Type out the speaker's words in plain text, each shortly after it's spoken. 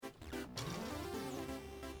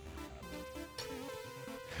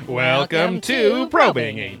Welcome to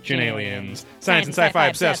Probing Ancient Aliens. Science and sci-fi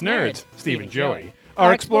obsessed nerds, Steve and Joey,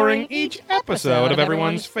 are exploring each episode of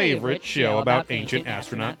everyone's favorite show about ancient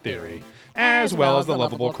astronaut theory, as well as the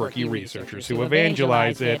lovable, quirky researchers who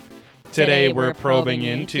evangelize it. Today we're probing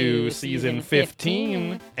into Season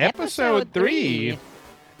 15, Episode 3,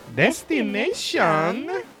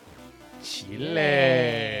 Destination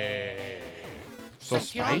Chile. So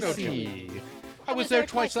spicy. I was there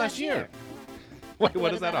twice last year. Wait,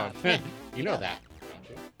 what is that on? You know that, don't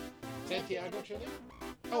you? Santiago, Chile?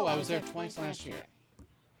 Oh, I was there twice last year.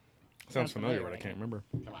 Sounds familiar, but I can't remember.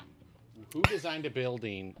 Come on. Who designed a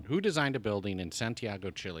building in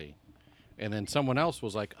Santiago, Chile? And then someone else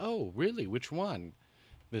was like, "Oh, really? Which one?"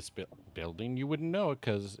 This building, you wouldn't know it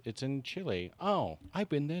because it's in Chile. Oh, I've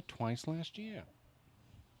been there twice last year.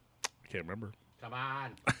 I can't remember. Come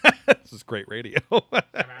on. This is great radio. Come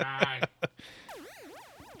on.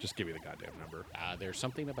 Just give me the goddamn number. There's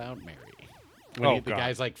something about Mary. When the God.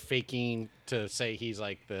 guy's like faking to say he's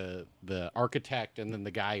like the architect, and then the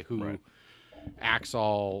guy who acts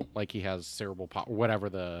all like he has cerebral palsy, or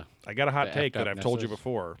whatever I got a hot the take that I've told you F-upness is.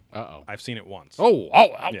 before. Uh-oh. I've seen it once. Oh.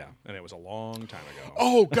 Yeah, and it was a long time ago.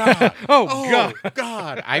 Oh, God. Oh,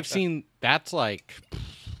 God. I've seen, that's like,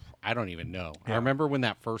 I don't even know. Yeah. I remember when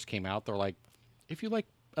that first came out, they're like, if you like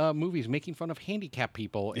movies making fun of handicapped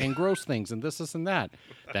people and gross things and this and that,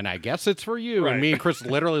 then I guess it's for you. Right. And me and Chris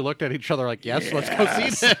literally looked at each other like, yes. Let's go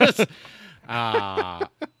see this.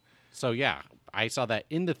 So, yeah, I saw that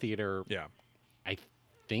in the theater. Yeah. I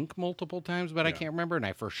think multiple times, but I Yeah. can't remember. And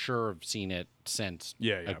I for sure have seen it since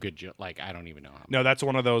Yeah. a good, like, I don't even know how. No, that's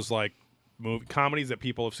one of those like comedies that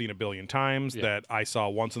people have seen a billion times that I saw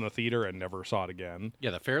once in the theater and never saw it again. Yeah,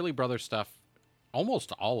 the Fairley Brothers stuff,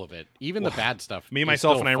 almost all of it, even the bad stuff. Me, is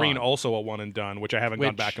myself, still and Irene fun. also a one and done, which I haven't gone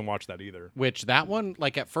Which- back and watched that either. Which that one,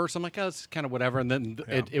 like at first, I'm like, oh, this is kind of whatever, and then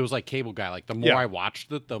it was like Cable Guy. Like the more Yeah. I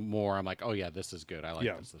watched it, the more I'm like, oh yeah, this is good. I like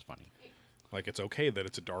Yeah. this. This is funny. Like it's okay that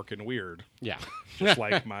it's dark and weird, Yeah. just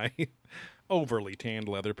like my overly tanned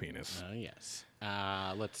leather penis. Yes.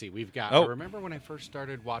 Let's see. We've got. Oh. I remember when I first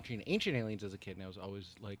started watching Ancient Aliens as a kid, and I was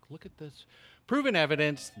always like, look at this. Proven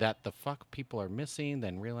evidence that the fuck people are missing,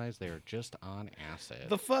 then realize they are just on acid.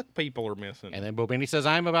 The fuck people are missing. And then Bobini says,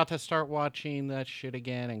 I'm about to start watching that shit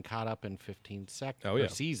again and caught up in 15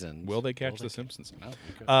 seasons. Will they catch The Simpsons? No,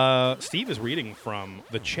 we could. Steve is reading from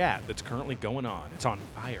the chat that's currently going on. It's on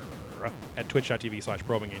fire at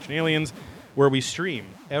twitch.tv/probing ancient aliens, where we stream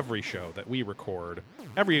every show that we record.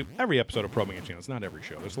 Every episode of Probing Ancient Aliens. Not every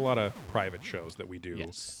show. There's a lot of private shows that we do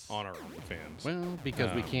Yes. on our OnlyFans. Well,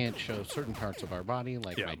 because we can't show certain parts of our body,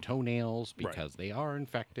 like Yeah. my toenails, Right. because they are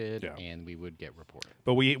infected, Yeah. and we would get reported.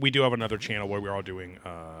 But we do have another channel where we're all doing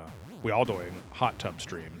hot tub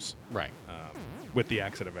streams Right. with the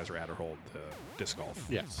exit of Ezra Adderhold, the disc golf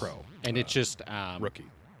pro. And it's just rookie.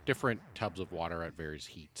 different tubs of water at various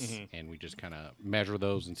heats, and we just kind of measure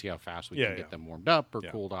those and see how fast we Yeah, can yeah. get them warmed up or Yeah.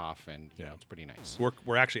 cooled off, and you know, Yeah. it's pretty nice.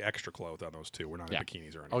 We're actually extra clothed on those too. We're not Yeah. in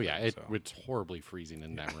bikinis or anything. Oh yeah, so. it's horribly freezing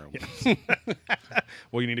in that room.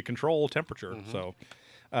 Well, you need to control temperature. So,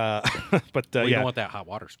 but Well, you yeah, don't want that hot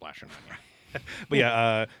water splashing on you. but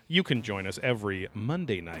yeah, you can join us every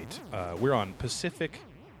Monday night. We're on Pacific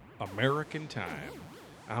American time.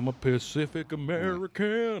 I'm a Pacific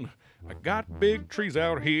American. I got big trees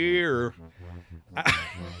out here.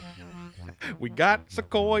 We got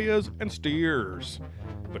sequoias and steers,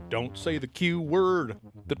 but don't say the Q word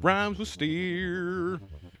that rhymes with steer.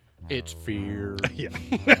 It's fear. Yeah.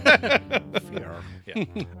 Fear.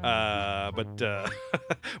 Yeah. But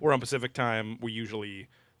we're on Pacific time. We usually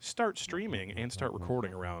start streaming and start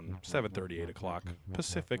recording around 7:30, 8 o'clock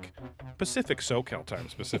Pacific SoCal time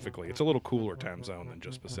specifically. It's a little cooler time zone than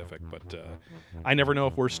just Pacific, but I never know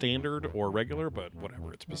if we're standard or regular, but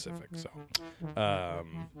whatever, it's Pacific. So,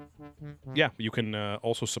 yeah, you can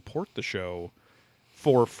also support the show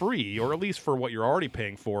for free, or at least for what you're already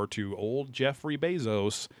paying for, to old Jeffrey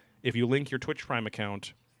Bezos. If you link your Twitch Prime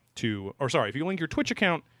account if you link your Twitch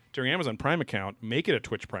account to your Amazon Prime account, make it a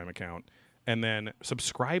Twitch Prime account, and then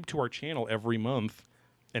subscribe to our channel every month,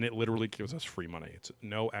 and it literally gives us free money. It's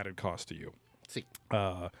no added cost to you. See.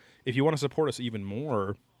 If you want to support us even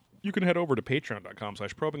more, you can head over to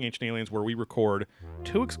patreon.com/probing ancient aliens, where we record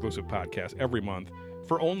 2 exclusive podcasts every month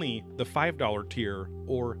for only the $5 tier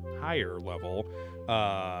or higher level.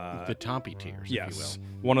 The Tompy tiers, Yes. if you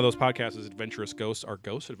One of those podcasts is Adventurous Ghosts, our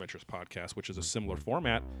Ghost Adventures podcast, which is a similar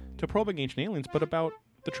format to Probing Ancient Aliens, but about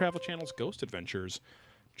the Travel Channel's Ghost Adventures.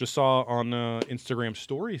 Just saw on Instagram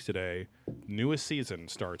stories today, newest season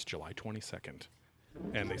starts July 22nd.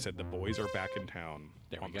 And they said the boys are back in town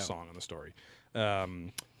There we on the go. song on the story.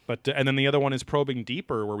 But But and then the other one is Probing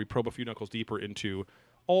Deeper, where we probe a few knuckles deeper into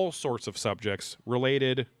all sorts of subjects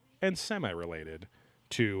related and semi-related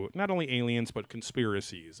to not only aliens but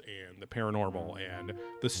conspiracies and the paranormal and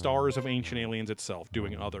the stars of Ancient Aliens itself,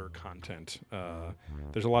 doing other content.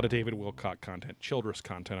 There's a lot of David Wilcock content, Childress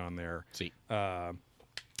content on there. See,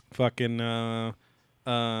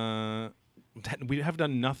 We have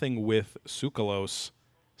done nothing with Tsoukalos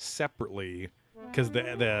separately because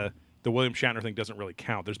the William Shatner thing doesn't really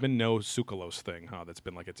count. There's been no Tsoukalos thing, that's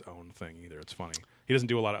been like its own thing either. It's funny. He doesn't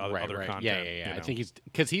do a lot of other content. Yeah. You know? I think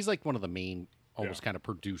he's like one of the main, almost kind of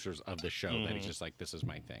producers of the show. That he's just like, this is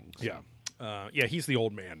my thing. So. Yeah. He's the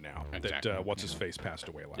old man now. Exactly. That what's his face passed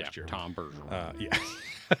away last year. Tom Bergeron. Yeah.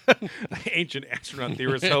 Ancient astronaut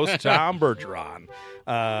theorist host Tom Bergeron.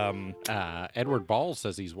 Edward Ball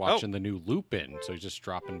says he's watching the new Lupin, so he's just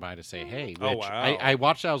dropping by to say, hey. Oh, Which wow. I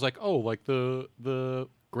watched that. I was like, oh, like the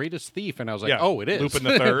Greatest Thief, and I was like, oh, it is Lupin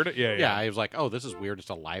the Third. Yeah. I was like, oh, this is weird. It's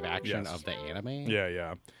a live action Yes. of the anime.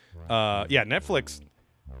 Yeah. Netflix,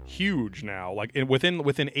 huge now. Like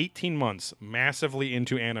within 18 months, massively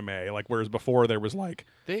into anime. Like whereas before there was like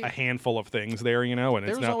a handful of things there, and There it's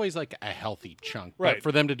was now. always like a healthy chunk, Right. but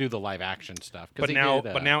for them to do the live action stuff. But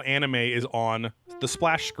now anime is on the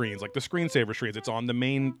splash screens, like the screensaver screens. It's on the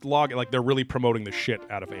main log. Like they're really promoting the shit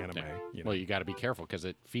out of anime. You know? Well, you got to be careful because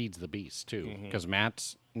it feeds the beast too. Because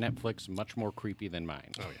Matt's Netflix much more creepy than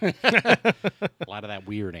mine. Oh yeah. A lot of that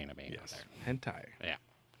weird anime out Yes. there. Hentai. Yeah.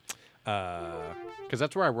 Because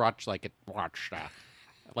that's where I watched like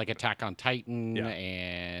Attack on Titan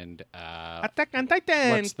and Attack on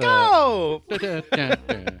Titan. what's the- Go.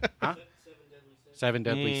 huh? Seven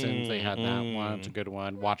Deadly Sins. They had that one. It's a good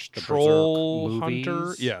one. Watched the Troll Berserk movies.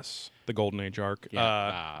 Hunter. Yes. The Golden Age arc.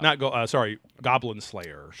 Yeah, Sorry, Goblin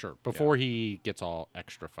Slayer. Sure. Before he gets all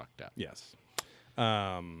extra fucked up. Yes.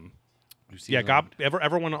 You see Yeah, them?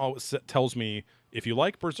 everyone always tells me if you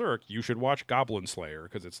like Berserk, you should watch Goblin Slayer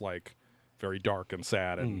because it's like very dark and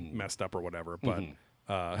sad and messed up or whatever. But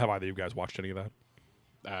have either of you guys watched any of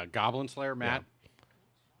that? Goblin Slayer, Matt.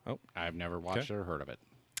 Oh. I've never watched it or heard of it.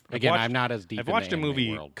 I've Again, watched- I'm not as deep. I've in watched the a anime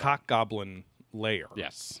movie, world, but- Cock Goblin Lair.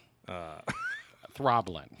 Yes.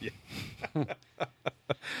 Throblin.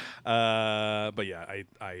 But yeah,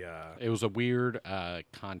 I It was a weird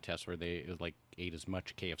contest where they ate as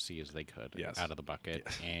much KFC as they could Yes. out of the bucket,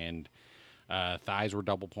 and thighs were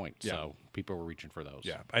double points, so people were reaching for those.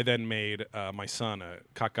 yeah. I then made my son a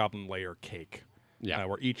Cock Goblin Layer cake. Yeah.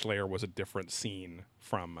 Where each layer was a different scene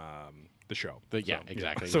from the show.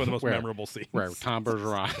 Exactly. Some of the most Where- memorable scenes. Where Tom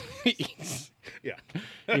Bergeron, eats,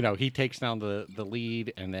 Yeah. he takes down the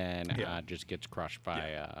lead and then just gets crushed by.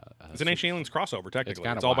 It's an Ancient Aliens crossover, technically.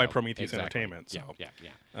 kinda It's all by wild. Prometheus Exactly. Entertainment. So.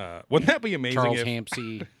 Yeah. Wouldn't that be amazing Charles if,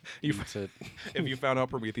 Hampsey eats it. if you found out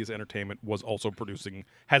Prometheus Entertainment was also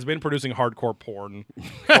has been producing hardcore porn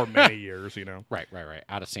for many years, you know? Right.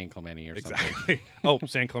 Out of San Clemente or something. Exactly. Oh,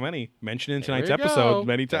 San Clemente, mentioned in tonight's There we episode go.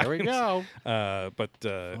 many times. There we go. But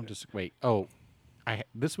Just wait. Oh,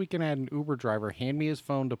 this weekend I had an Uber driver hand me his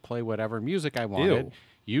phone to play whatever music I wanted. Ew.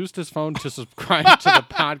 Used his phone to subscribe to the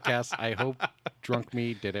podcast. I hope Drunk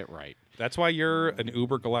Me did it right. that's why you're an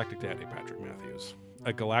uber galactic daddy, Patrick Matthews.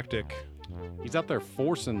 A galactic. He's out there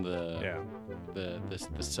forcing the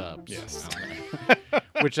subs. Yes.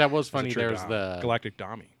 Which that was funny. It's a true There's Dom. the Galactic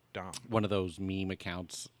Dom. one of those meme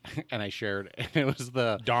accounts, and I shared, and it was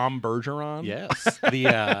the Dom Bergeron? yes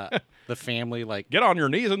the family like Get on your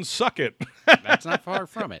knees and suck it. that's not far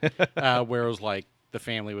from it. Where it was like the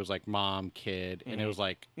family was like mom, kid, and it was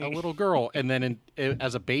like a little girl, and then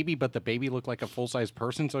as a baby, but the baby looked like a full size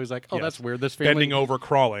person. So he's like, oh, Yes. that's weird. This family Bending over,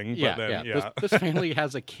 crawling. yeah, but then, yeah. This family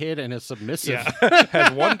has a kid and is submissive. Yeah.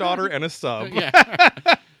 Has one daughter and a sub. Yeah.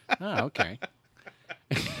 Oh, okay.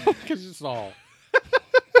 Because it's all.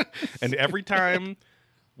 And every time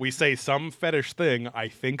we say some fetish thing, I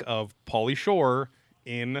think of Pauly Shore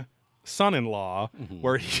in Son-in-Law,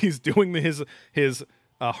 where he's doing his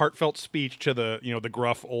heartfelt speech to the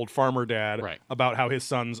gruff old farmer dad Right. about how his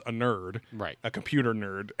son's a nerd, Right. a computer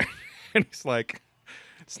nerd, and he's like,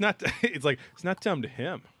 it's not dumb to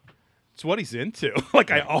him. It's what he's into.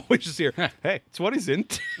 Like I always just hear, hey, it's what he's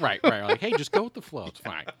into. Right. Like, hey, just go with the flow. It's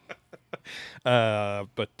fine.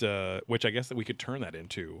 But which I guess that we could turn that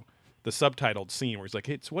into the subtitled scene where he's like,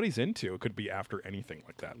 hey, it's what he's into. It could be after anything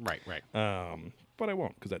like that. Right. But I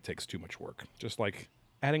won't because that takes too much work. Just like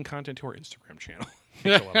adding content to our Instagram channel.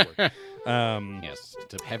 Takes a lot of work. Yes,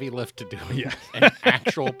 it's a heavy lift to do Yeah. an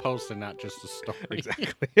actual post and not just a story.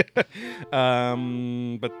 Exactly.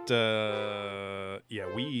 Yeah,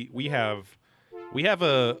 we have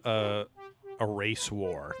a race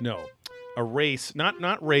war. No, a race,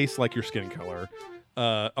 not race like your skin color,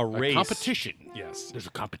 a race. Competition. Yes. There's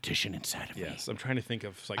a competition inside of me. Yes. I'm trying to think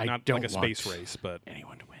of like I not don't like a space want race, but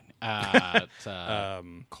Anyone to win.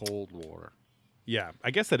 It's Cold War. yeah,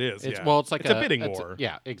 I guess it is. It's yeah. well, it's like a bidding war.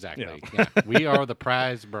 Yeah, exactly. Yeah. Yeah. We are the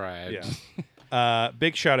prize bride. Yeah.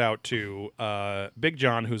 Big shout out to Big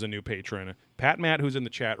John, who's a new patron. Pat Matt, who's in the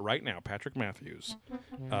chat right now. Patrick Matthews,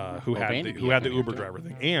 who had the Uber driver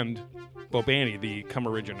thing, and Bobani, the Come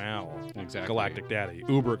Original, Exactly. Galactic Daddy,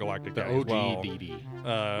 Uber Galactic The Daddy as well.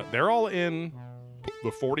 OGDD. They're all in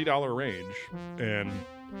the $40 range, and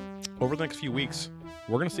over the next few weeks,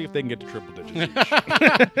 we're gonna see if they can get to triple digits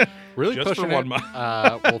each. Really Just pushing for 1 it.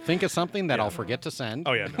 month. We'll think of something that I'll forget to send.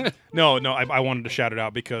 Oh yeah, no. I wanted to shout it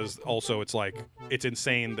out because also it's like it's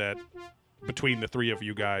insane that between the three of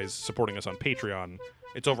you guys supporting us on Patreon,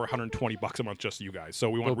 it's over $120 a month just you guys. So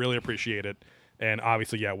we want to really appreciate it, and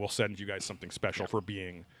obviously, yeah, we'll send you guys something special for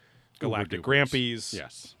being Galactic Uber-dubers. Grampies,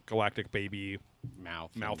 Yes. Galactic Baby,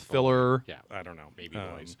 Mouth filler. Yeah. I don't know, Baby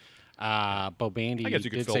boys. Bo Bandy I guess you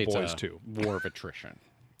could did fill say boys, it's a too. war of attrition.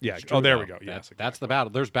 Yeah. It's Oh, true, there though. we go. Yes. That's the battle.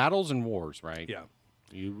 There's battles and wars, right? Yeah.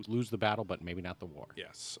 You lose the battle, but maybe not the war.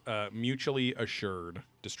 Yes. Mutually assured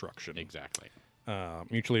destruction. Exactly.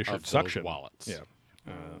 Mutually assured Of those suction. wallets. Yeah.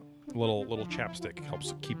 Little chapstick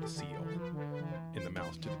helps keep the seal in the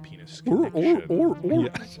mouth to the penis. connection.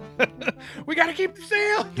 Yes. We gotta keep the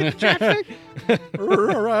seal. Get the chapstick.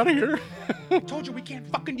 We're out of here. I told you we can't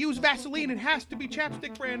fucking use Vaseline. It has to be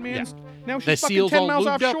chapstick brand, man. Yeah. Now The she's fucking seal's 10 all miles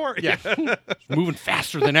lubed up. offshore. Yeah. It's moving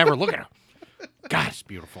faster than ever. Look at her. God, it's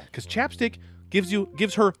beautiful. Because chapstick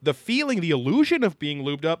gives her the feeling, the illusion of being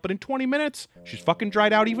lubed up, but in 20 minutes she's fucking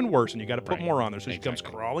dried out even worse, and you got to put Right. more on there, so she comes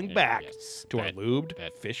Exactly. crawling Yeah, back yes. to our That- lubed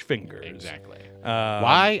that- fish fingers. Exactly. Um,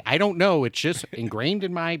 Why? I don't know. It's just ingrained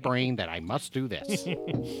in my brain that I must do this.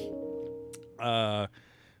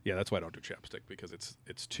 Yeah, that's why I don't do chapstick, because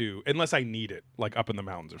it's too, unless I need it, like up in the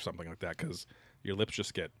mountains or something like that, because your lips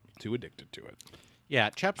just get too addicted to it. Yeah,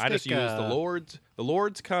 chapstick. I just use the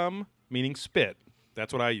Lord's cum, meaning spit.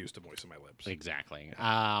 That's what I use to moisten my lips. Exactly.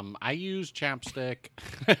 I use chapstick.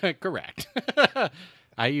 Correct.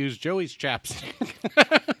 I use Joey's chapstick.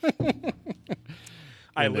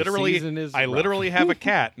 I When the season is rough. literally have a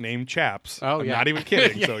cat named Chaps. Oh, I'm yeah. not even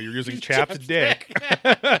kidding. Yeah. So you're using Chaps' dick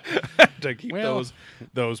to keep Well,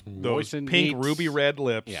 those moisten pink meats. ruby red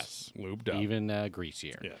lips Yes. lubed up. Even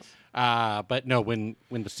greasier. Yes. But no, when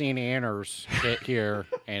the St. Anners hit here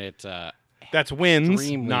and it's That's wins,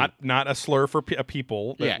 extremely- not a slur for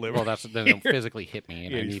people that yeah, live. well that's then it'll physically hit me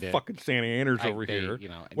and yeah, I these need it. fucking Santa Anners over they, here, you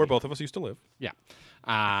know, I where need- both of us used to live. Yeah.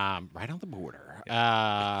 Right on the border.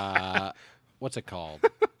 What's it called?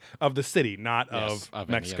 Of the city, not Yes, of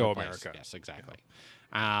any Mexico, other place. America. Yes, exactly.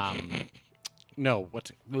 No,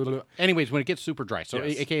 anyways, when it gets super dry, so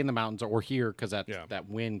Yes. aka in the mountains or here, because Yeah. that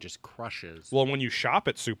wind just crushes. Well, when you shop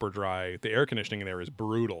at Super Dry, the air conditioning in there is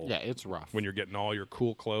brutal. Yeah, it's rough. When you're getting all your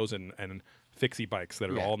cool clothes and fixie bikes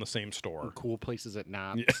that are Yeah. all in the same store. Cool places at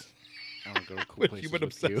Knott's. Yeah. I don't go to cool Which places you've been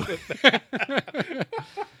with you. obsessed with.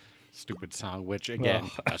 Stupid song, which again,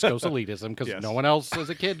 West Coast elitism, because Yes. no one else as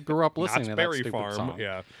a kid grew up listening Knott's to that Berry stupid Farm. song.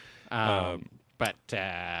 Yeah. But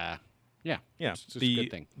yeah, Yeah, it's a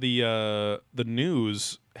good thing. The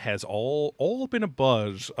news has all been a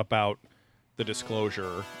buzz about the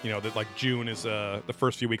disclosure. You know that like June is the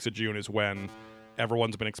first few weeks of June is when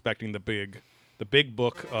everyone's been expecting the big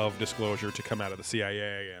book of disclosure to come out of the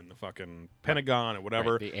CIA and the fucking Pentagon and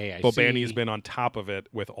whatever. Right, the AIC. Bobani has been on top of it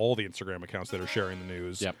with all the Instagram accounts that are sharing the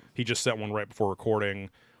news. Yep. He just sent one right before recording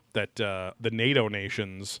that the NATO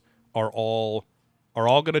nations are all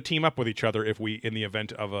going to team up with each other if we in the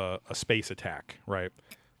event of a space attack, right?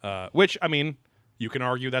 Which I mean, you can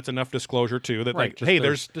argue that's enough disclosure too. That like, just hey, they're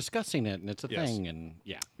there's discussing it and it's a Yes. thing, and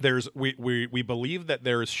yeah, we believe that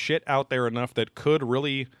there's shit out there enough that could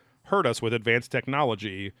really hurt us with advanced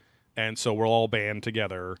technology, and so we'll all band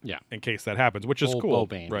together, Yeah. in case that happens, which is Whole cool,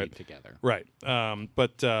 Bo-Bandy right? together. Right.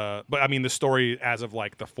 But I mean, the story as of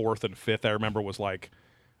like the 4th and 5th, I remember was like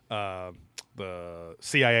the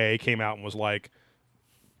CIA came out and was like,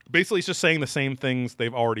 basically it's just saying the same things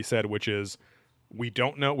they've already said, which is we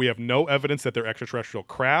don't know, we have no evidence that they're extraterrestrial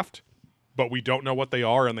craft, but we don't know what they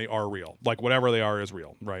are, and they are real. Like whatever they are is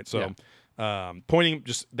real, right? So pointing,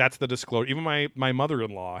 just that's the disclosure. Even my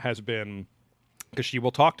mother-in-law has been, because she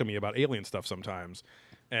will talk to me about alien stuff sometimes,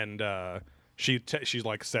 and she's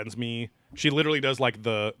like sends me, she literally does like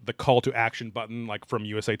the call to action button like from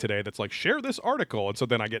USA Today that's like share this article, and so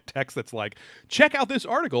then I get text that's like check out this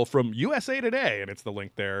article from USA Today, and it's the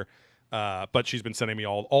link there. But she's been sending me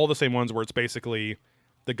all the same ones where it's basically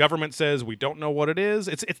the government says we don't know what it is.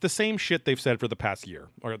 It's the same shit they've said for the past year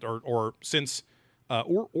or since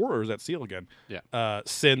or is that Seal again? Yeah.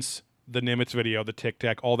 Since the Nimitz video, the Tic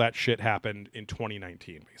Tac, all that shit happened in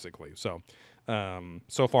 2019, basically. So,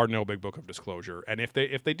 so far, no big book of disclosure. And if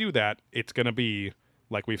they do that, it's going to be,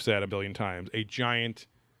 like we've said a billion times, a giant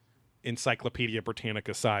Encyclopedia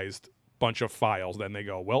Britannica-sized bunch of files. Then they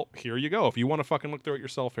go, well, here you go. If you want to fucking look through it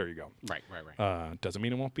yourself, here you go. Right. Doesn't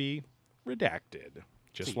mean it won't be redacted.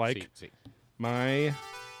 Just See. my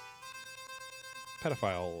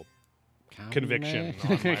pedophile conviction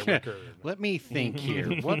on my record. Let me think here.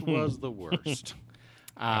 What was the worst?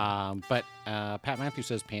 But Pat Matthews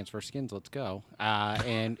says pants for skins. Let's go.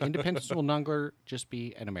 And Independence will no longer just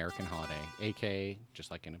be an American holiday, aka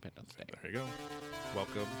just like Independence Day. There you go.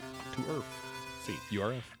 Welcome to Earth. See,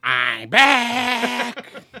 URF. I'm back.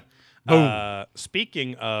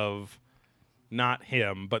 Speaking of not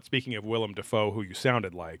him, but speaking of Willem Dafoe, who you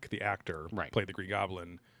sounded like, the actor, Right. played the Green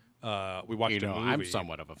Goblin. We watched a movie. I'm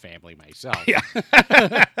somewhat of a family myself.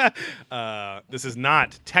 This is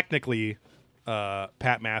not technically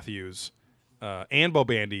Pat Matthews and Bo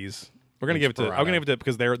Bandy's. We're gonna give it to. I'm gonna give it to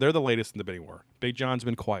because they're the latest in the bidding war. Big John's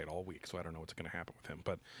been quiet all week, so I don't know what's gonna happen with him.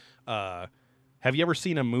 But have you ever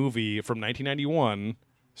seen a movie from 1991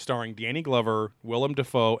 starring Danny Glover, Willem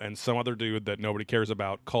Dafoe, and some other dude that nobody cares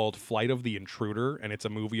about called Flight of the Intruder? And it's a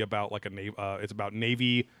movie about like it's about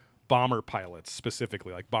Navy bomber pilots,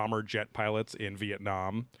 specifically like bomber jet pilots in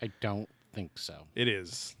Vietnam. I don't think so. It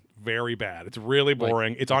is very bad. It's really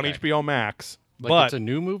boring. It's on okay. HBO Max. Like but it's a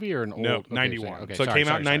new movie or an old? no, okay, 91. Okay, so sorry, it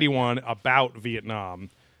came out in sorry. 91 about Vietnam.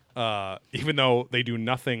 Even though they do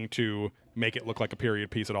nothing to make it look like a period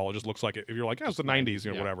piece at all, it just looks like it. If you're like, it's the 90s,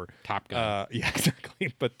 Yeah. whatever. Top Gun. Yeah,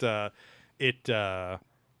 exactly. But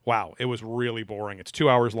wow, it was really boring. It's 2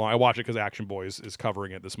 hours long. I watched it because Action Boys is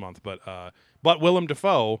covering it this month. But Willem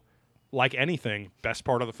Dafoe, like anything, best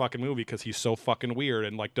part of the fucking movie because he's so fucking weird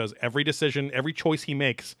and like does every decision, every choice he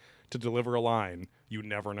makes to deliver a line. You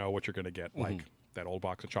never know what you're gonna get. Like that old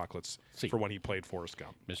box of chocolates for when he played Forrest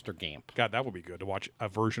Gump. Mr. Gamp. God, that would be good to watch a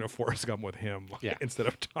version of Forrest Gump with him instead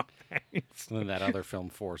of Tom Hanks. And then that other film,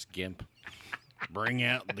 Forrest Gimp. Bring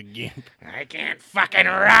out the Gimp. I can't fucking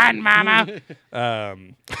run, Mama.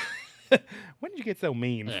 When did you get so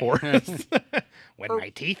mean, Forrest? When my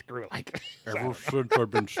teeth grew like. Ever since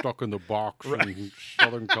I've been stuck in the box in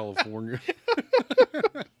Southern California.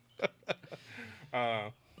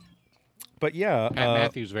 But yeah, Pat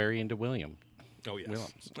Matthews very into William. Oh yes.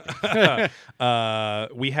 Willems.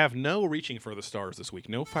 We have no reaching for the stars this week.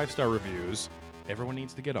 No 5-star reviews. Everyone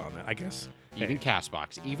needs to get on that, I guess. Even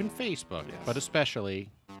Castbox, even Facebook, but especially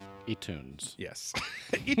iTunes. Yes.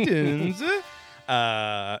 iTunes.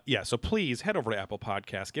 Yeah, so please head over to Apple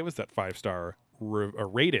Podcasts, give us that 5-star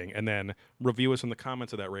rating, and then review us in the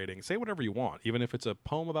comments of that rating. Say whatever you want, even if it's a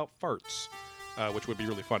poem about farts, which would be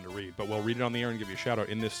really fun to read. But we'll read it on the air and give you a shout-out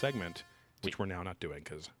in this segment, which we're now not doing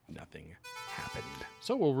because nothing happened.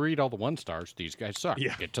 So we'll read all the 1 stars. These guys suck.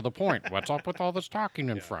 Yeah. Get to the point. What's up with all this talking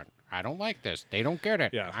in front? I don't like this. They don't get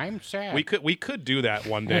it. Yeah. I'm sad. We could do that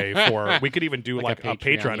one day we could even do like a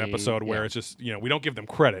Patreon episode where it's just, we don't give them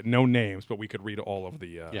credit, no names, but we could read all of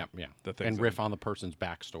the the things and riff on the person's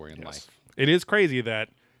backstory in life. It is crazy that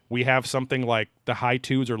we have something like the high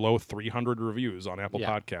 2s or low 300 reviews on Apple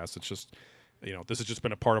Podcasts. It's just, this has just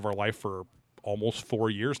been a part of our life for almost 4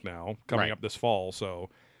 years now, coming up this fall. So,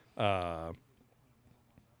 Bo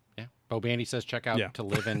Bandy says check out To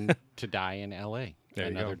Live and To Die in L.A.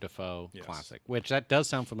 Another Dafoe classic, which that does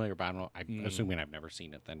sound familiar, but I don't know. I'm assuming I've never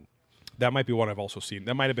seen it then. That might be one I've also seen.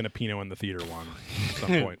 That might have been a Pinot in the Theater one at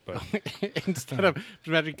some point. But instead of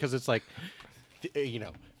imagine because it's like,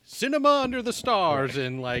 cinema under the stars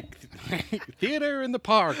and like theater in the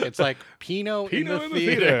park. It's like Pinot in the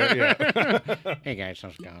theater. Yeah. Hey guys,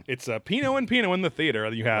 how's it going? It's Pinot and Pinot in the Theater.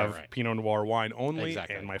 You have Right. Pinot Noir wine only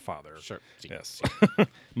Exactly. and my father. Sure. Yes.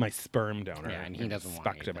 My sperm donor. Yeah, and he doesn't want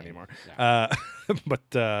fucked him anything. anymore. Yeah. But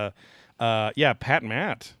Pat and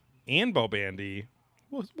Matt and Bo Bandy,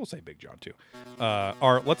 we'll say Big John too,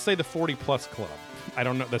 are, let's say, the 40-plus club. I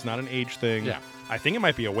don't know. That's not an age thing. Yeah. I think it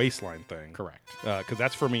might be a waistline thing. Correct. Because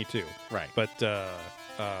that's for me too. Right. But I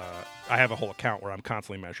have a whole account where I'm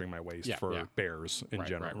constantly measuring my waist for bears in Right,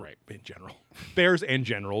 general. right. In general. Bears and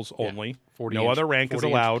generals only. 40 no inch- other rank is 40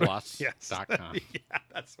 inch allowed. plus dot com. Yeah,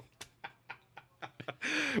 that's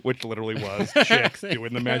which literally was chicks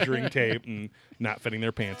doing the measuring tape and not fitting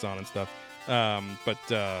their pants on and stuff.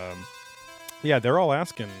 Yeah, they're all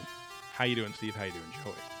asking, how you doing, Steve? How you doing,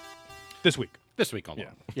 Joey? This week. This week alone.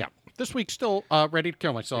 Yeah. This week still ready to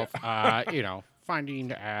kill myself.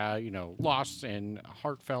 Finding loss and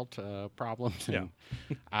heartfelt problems. And,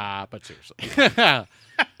 but seriously.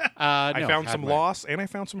 I No, found had some my- loss and I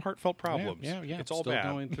found some heartfelt problems. Yeah. It's all Still bad.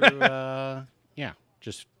 going through.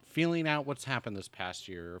 Just feeling out what's happened this past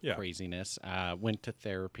year of Yeah. craziness. Went to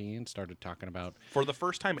therapy and started talking about For the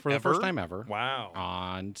first time for ever? the first time ever Wow.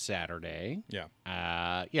 on Saturday. Yeah.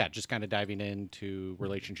 Just kind of diving into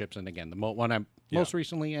relationships, and again, the one I most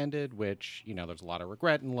recently ended, which there's a lot of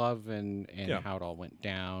regret and love, and how it all went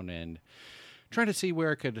down, and trying to see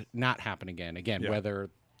where it could not happen again. Again, Yeah. whether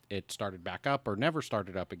it started back up or never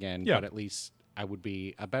started up again, Yeah. but at least I would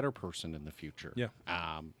be a better person in the future. Yeah.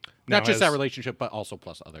 Now, Now not just that has- relationship, but also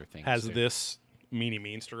plus other things. Has too. this meanie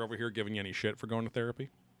meanster over here giving you any shit for going to therapy?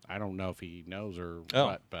 I don't know if he knows or Oh.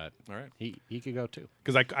 what, but All right. he could go too.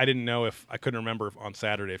 Because I didn't know if I couldn't remember if on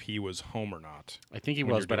Saturday if he was home or not. I think he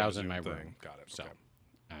when was, you're but doing I the was in Zoom my thing. room. Got it. So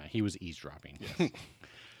Okay. he was eavesdropping.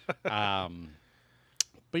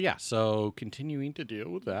 But yeah, so continuing to deal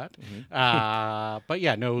with that. But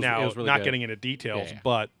yeah, no, it was, Now, it was really not good. getting into details, Yeah.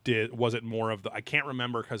 but was it more of the? I can't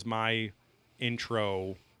remember because my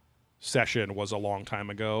intro session was a long time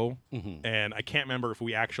ago, Mm-hmm. and I can't remember if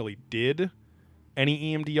we actually did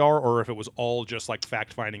any EMDR or if it was all just like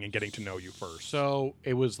fact finding and getting to know you first. So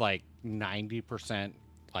it was like 90%.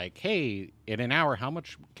 Like, hey, in an hour, how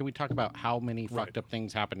much can we talk about how many fucked up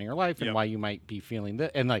things happen in your life and Yeah. why you might be feeling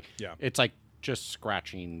that? And like, Yeah. it's like just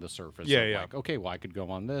scratching the surface. Yeah, of yeah. Like, okay, well, I could go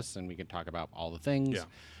on this and we could talk about all the things.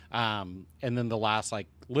 Yeah. And then the last like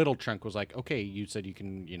little chunk was like, okay, you said you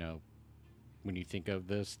can, when you think of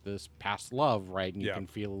this past love, right, and you Yeah. can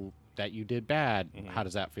feel that you did bad, how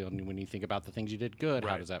does that feel? And when you think about the things you did good,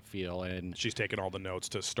 how Right. does that feel? And She's taking all the notes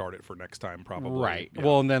to start it for next time, probably. right. Yeah.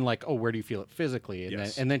 Well, and then like, oh, where do you feel it physically? And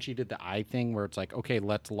Yes. then she did the eye thing where it's like, okay,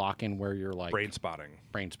 let's lock in where you're like brain spotting.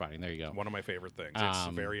 brain spotting. There you go. One of my favorite things. It's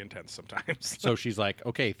Um, very intense sometimes. So she's like,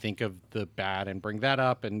 okay, think of the bad and bring that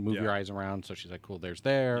up and move Yeah. your eyes around. So she's like, cool, there's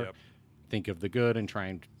there. Yep. Think of the good and try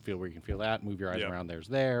and feel where you can feel that. Move your eyes Yep. around, there's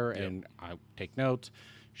there. Yep. And I take notes.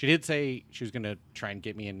 She did say she was going to try and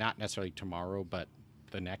get me in, not necessarily tomorrow, but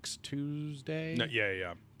the next Tuesday. No,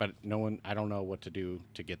 yeah. But I don't know what to do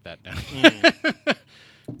to get that done. Mm.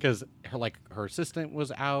 Because her assistant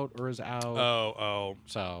was out or is out. Oh.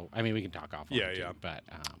 So, I mean, we can talk off. Yeah, too, yeah. But,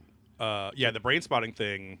 The brain spotting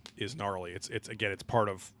thing is gnarly. It's part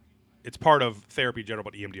of therapy in general,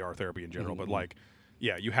 but EMDR therapy in general. Mm-hmm. But like,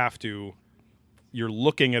 yeah, you have to. You're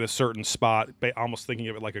looking at a certain spot, almost thinking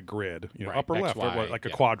of it like a grid, Right, upper X, left, or Y, like a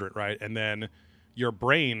yeah. quadrant, right? And then your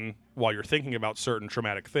brain, while you're thinking about certain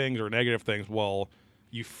traumatic things or negative things,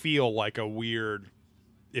 you feel like a weird.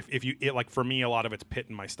 If you like for me, a lot of it's pit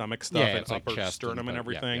in my stomach stuff Yeah, and it's like upper chest sternum and yeah,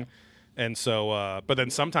 everything. yeah. And so, but then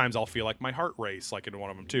sometimes I'll feel like my heart race, like in one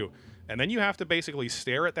of them too. And then you have to basically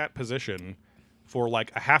stare at that position for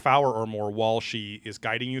like a half hour or more while she is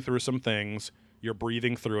guiding you through some things. You're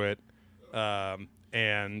breathing through it.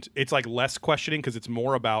 And it's like less questioning because it's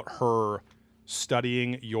more about her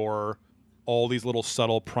studying all these little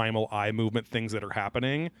subtle primal eye movement things that are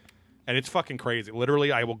happening. And it's fucking crazy.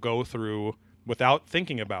 Literally, I will go through without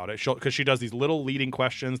thinking about it because she does these little leading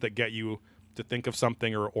questions that get you to think of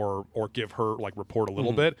something or give her like report a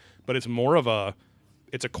little bit. But it's more of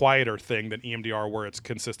it's a quieter thing than EMDR where it's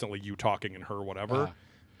consistently you talking and her whatever.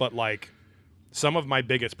 But like some of my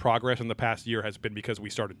biggest progress in the past year has been because we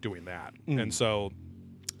started doing that. And so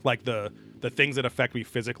like the things that affect me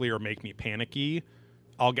physically or make me panicky,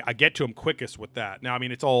 I get to them quickest with that. Now, I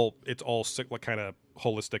mean, it's all like kind of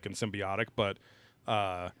holistic and symbiotic, but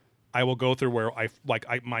I will go through where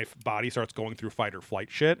my body starts going through fight or flight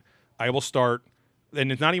shit. I will start,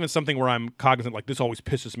 and it's not even something where I'm cognizant like this always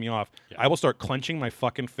pisses me off. I will start clenching my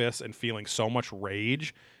fucking fists and feeling so much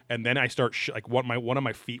rage, and then I start one of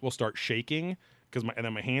my feet will start shaking and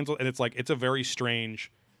then my hands and it's like it's a very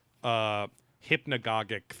strange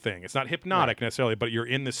hypnagogic thing. It's not hypnotic necessarily, but you're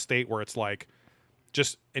in this state where it's like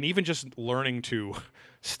even just learning to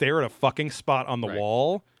stare at a fucking spot on the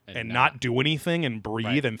wall and not do anything and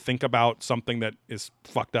breathe and think about something that is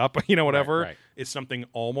fucked up, whatever. Right. It's something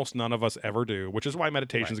almost none of us ever do, which is why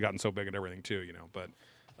meditation's gotten so big and everything too, But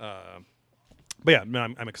yeah,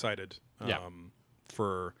 man, I'm excited.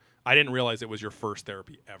 I didn't realize it was your first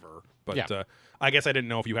therapy ever, but I guess I didn't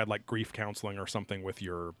know if you had like grief counseling or something with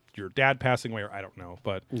your dad passing away, or I don't know.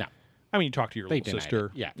 But No. I mean, you talk to your little denied sister.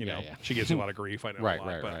 it. Yeah, you know, yeah. she gives you a lot of grief. I know Right, a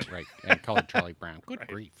lot, but right. And called Charlie Brown. Good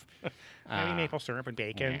grief. maybe maple syrup and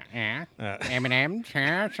bacon. M&M,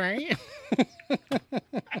 sorry.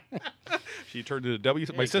 She turned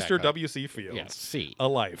into my sister W.C. Fields. Yes, C. A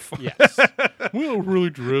life. Yes. We don't really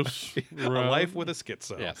dress. A life with a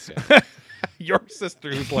schizo. Yes. Your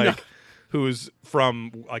sister who's like who's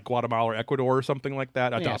from like Guatemala or Ecuador or something like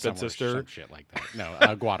that, adopted somewhere, sister. some shit like that.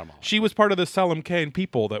 No, Guatemala. She was part of the Salem Kane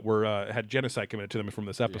people that were had genocide committed to them from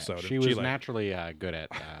this Yeah, episode. she in was Chile. naturally good at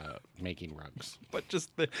making rugs. But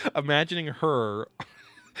just imagining her,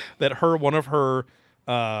 one of her,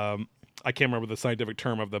 I can't remember the scientific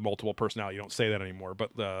term of the multiple personality. You don't say that anymore,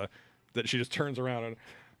 but that she just turns around and,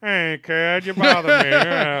 hey, kid, you bother me.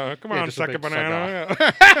 Yeah, come on, just a suck a big banana.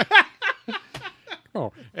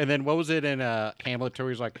 Oh, and then what was it in Hamlet where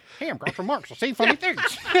he's like, hey, I'm Groucho Marx. I'll say funny things.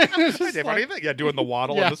 Yeah, doing the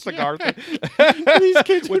waddle Yeah, and the cigar thing. These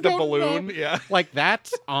kids who With the don't balloon, know. yeah. Like,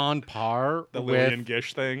 that's on par The with Lillian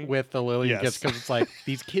Gish thing. with the Lillian Yes. Gish, because it's like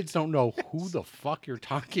these kids don't know who the fuck you're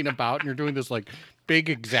talking about, and you're doing this like big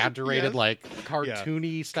exaggerated Yes. like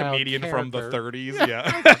cartoony style Comedian from the character. 30s,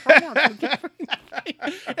 yeah.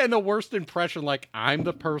 And the worst impression, like, I'm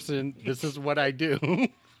the person, this is what I do.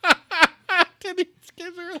 And these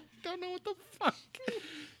kids are like, don't know what the fuck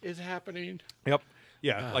is happening. Yep.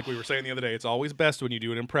 Yeah, like we were saying the other day, it's always best when you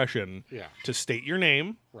do an impression Yeah. to state your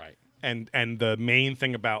name Right. and the main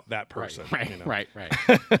thing about that person. Right. you know? Right.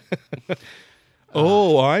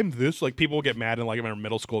 Oh, I'm this. Like people will get mad in like in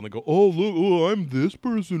middle school and they go, "Oh, look, I'm this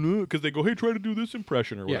person," because they go, "Hey, try to do this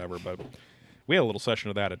impression or Yeah. whatever." But we had a little session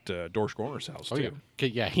of that at Dorsch Gorner's house Oh, too. yeah. 'Kay,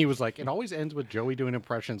 yeah, he was like, it always ends with Joey doing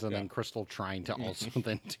impressions and then Crystal trying to also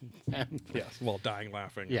then do them. Yes, well, dying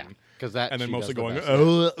laughing. Yeah, and, because that and then she mostly does going,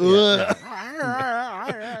 the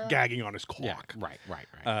best. gagging on his Yeah, clock. right.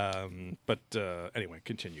 But anyway,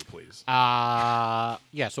 continue, please. Yeah,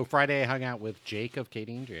 so Friday I hung out with Jake of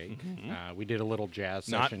Katie and Jake. We did a little jazz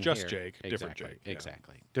Not session just here. Jake, different Jake, yeah.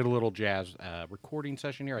 Exactly. Did a little jazz recording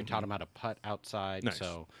session here. I taught him how to putt outside, Nice.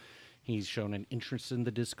 so he's shown an interest in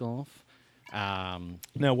the disc golf. Now,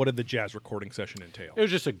 what did the jazz recording session entail? It was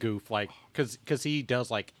just a goof, like, because he does,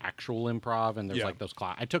 like, actual improv, and there's, Yeah. like, those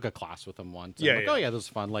class. I took a class with him once. Yeah, I'm like, yeah. oh, yeah, this is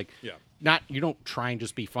fun. Like, Yeah. you don't try and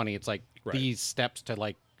just be funny. It's, like, Right. these steps to,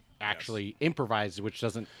 like, actually improvise, which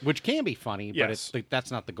can be funny, but Yes. it's like,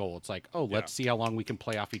 that's not the goal. It's like, oh, let's see how long we can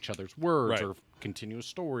play off each other's words Right. or continue a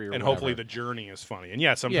story or And whatever. hopefully the journey is funny. And yeah,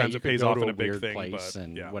 yeah, sometimes you it could pays go off to in a a big weird thing, place but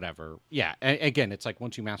and yeah. whatever. Yeah, again, it's like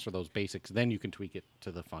once you master those basics, then you can tweak it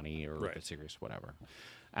to the funny or Right. the serious, whatever.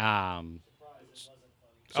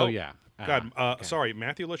 So Oh, yeah, God, okay. sorry,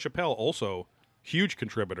 Matthew LaChapelle, also huge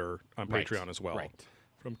contributor on Right, Patreon as well, right.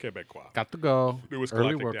 from Quebecois. Got to go. It was Early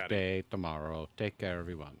Galactic work Daddy. day tomorrow. Take care,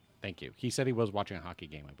 everyone. Thank you. He said he was watching a hockey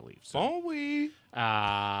game, I believe. So. Oh, we.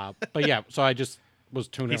 But yeah, so I just was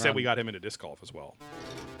tuning He said around. we got him into disc golf as well.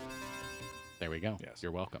 There we go. Yes.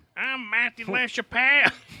 You're welcome. I'm Matthew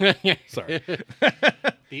LaChapelle. Sorry.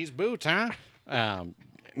 These boots, huh?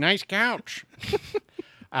 Nice couch.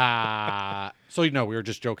 So we were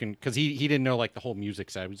just joking because he didn't know like the whole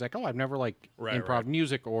music side. He was like, oh, I've never like Right, improv right.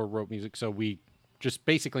 music or wrote music. So we just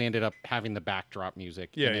basically ended up having the backdrop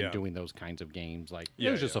music Yeah, and then yeah. doing those kinds of games. Like Yeah,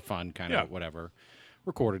 it was just yeah. a fun kind Yeah. of whatever.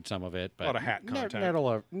 Recorded some of it, but lot of hat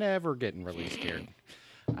content. never getting released here.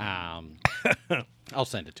 I'll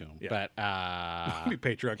send it to him. Yeah. But Be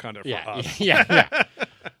Patreon content for yeah, us. yeah.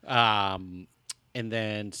 And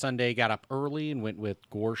then Sunday got up early and went with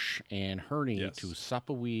Gorsh and Herney Yes. to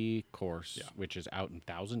Sapawee course, Yeah. which is out in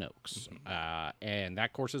Thousand Oaks. And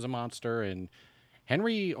that course is a monster. And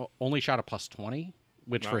Henry only shot a +20,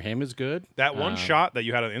 which for him is good. That one shot that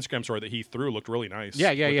you had on the Instagram story that he threw looked really nice. Yeah.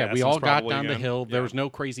 with the We Essence all got probably down the again. hill. There Yeah. was no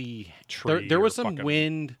crazy Tree There or was some fucking-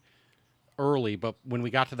 wind early, but when we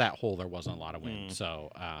got to that hole, there wasn't a lot of Mm. wind.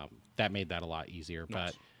 So that made that a lot easier.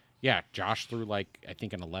 But yeah, Josh threw like, I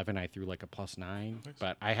think an 11. I threw like a +9.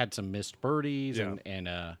 But I had some missed birdies Yeah. and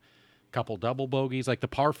a couple double bogeys. Like the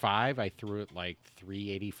par 5, I threw it like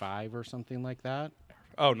 385 or something like that.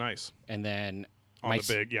 Oh, nice. And then On the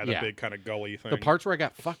big, the big kind of gully thing. the parts where I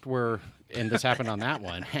got fucked were, and this happened on that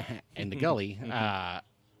one, in the gully.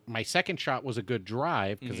 My second shot was a good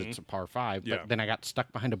drive because it's a par 5, but Yeah. then I got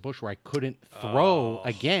stuck behind a bush where I couldn't throw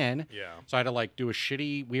again. Yeah. So I had to like do a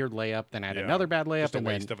shitty, weird layup. Then I had Yeah. another bad layup, Just a and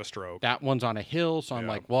waste then of a stroke. that one's on a hill. So I'm Yeah.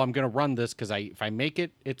 like, well, I'm gonna run this because if I make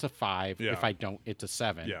it, it's a 5. Yeah. If I don't, it's a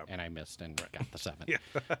 7. Yeah. And I missed and got the 7.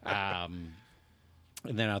 Yeah.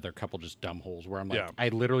 And then other couple just dumb holes where I'm like, Yeah. I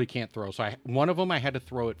literally can't throw. So one of them I had to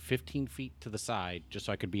throw it 15 feet to the side just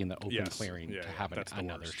so I could be in the open Yes. clearing Yeah, to yeah. have That's the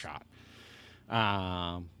another worst. shot.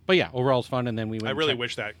 But yeah, overall it's fun. And then we went. I and really checked-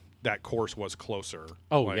 wish that course was closer.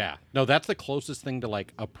 Oh Like, yeah, no, that's the closest thing to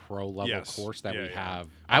like a pro level Yes. course that Yeah, we yeah. have.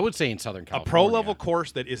 I would say in Southern A California. pro level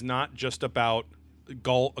course that is not just about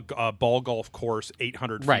ball golf course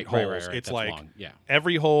 800 feet Right, holes. right. It's That's like long, yeah.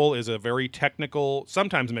 every hole is a very technical,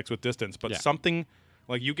 sometimes mixed with distance, but Yeah. something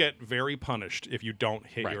Like you get very punished if you don't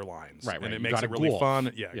hit Right. your lines, Right, and right. it You makes gotta it really go off. fun.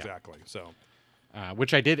 Yeah, Yeah. exactly. So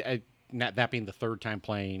Which I did. That being the third time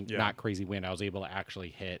playing, Yeah. not crazy win, I was able to actually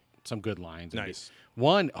hit some good lines. And Nice.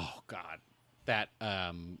 One, oh god, that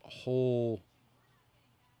whole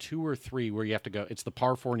 2 or 3 where you have to go. It's the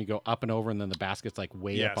par 4 and you go up and over, and then the basket's like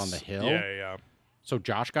way up on the yes. hill. Yeah. So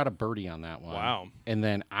Josh got a birdie on that one. Wow. And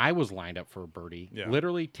then I was lined up for a birdie. Yeah.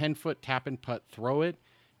 Literally 10-foot tap and putt, throw it,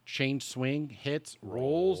 change swing, hits,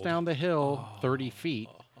 rolls down the hill 30 feet.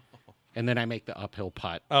 And then I make the uphill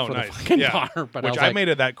putt Oh, for nice. the fucking Yeah. par. But Which was I like, made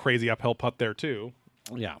it that crazy uphill putt there too,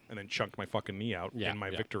 yeah. and then chunked my fucking knee out Yeah, in my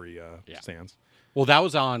yeah. victory Yeah. stance. Well, that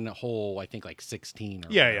was on hole, I think, like 16. Or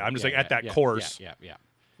Yeah, whatever. yeah. I'm just like, at that course. Yeah.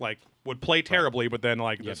 Like would play terribly, but then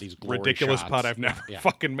like Yeah, this these glory ridiculous shots. putt I've never Yeah.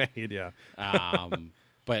 fucking made. Yeah.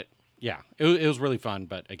 But yeah, it was really fun.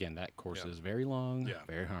 But again, that course Yeah. is very long, Yeah.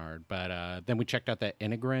 very hard. But then we checked out that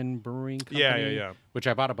Enegren Brewing Company. Yeah. Which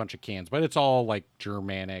I bought a bunch of cans, but it's all like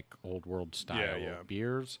Germanic, old world style Yeah.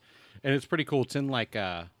 beers, and it's pretty cool. It's in like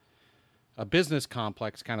a business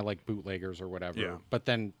complex, kind of like Bootleggers or whatever. Yeah. But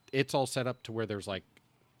then it's all set up to where there's like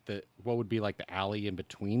what would be like the alley in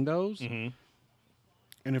between those. Mm-hmm.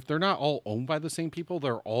 And if they're not all owned by the same people,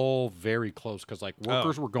 they're all very close because like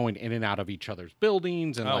workers were going in and out of each other's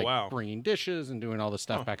buildings and Oh, like wow. bringing dishes and doing all this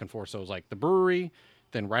stuff back and forth. So it was like the brewery,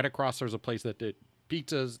 then right across there's a place that did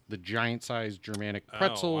pizzas, the giant sized Germanic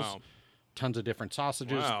pretzels, wow. tons of different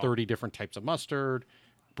sausages, Wow. 30 different types of mustard,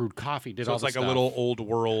 brewed coffee, did So all it's this like stuff. a little old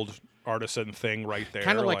world artisan thing right there.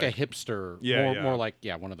 Kind of like a hipster, Yeah, more like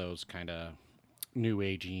one of those kind of new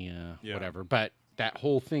agey Yeah. whatever. But that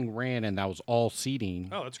whole thing ran, and that was all seating.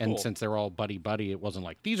 Oh, that's And cool. since they're all buddy, it wasn't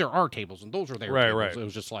like these are our tables and those are their Right, tables. right. It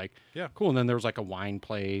was just like Yeah. cool. And then there was like a wine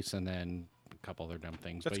place, and then a couple other dumb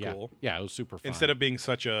things. That's but yeah, cool. Yeah, it was super fun. Instead of being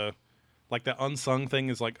such a like the unsung thing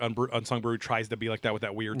is like unsung brew tries to be like that with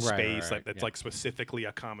that weird Right, space right, that's yeah. like specifically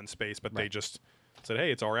a common space, but they Right. just said,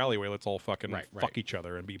 "Hey, it's our alleyway. Let's all fucking Right, fuck right. each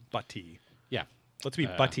other and be butty. yeah, Let's be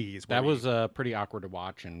butties." that was pretty awkward to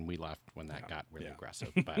watch, and we left when that got really yeah.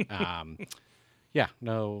 aggressive. But yeah,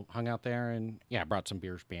 no, hung out there, and yeah, brought some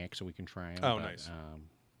beers back so we can try them. Oh, nice.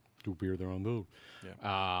 Do beer there on those.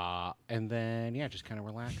 Yeah. And then yeah, just kind of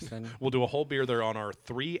relaxed and. We'll do a whole beer there on our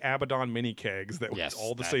 3 Abaddon mini kegs that Yes, was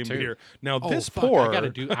all the that same too. beer. Now Oh, this fuck, pour, I gotta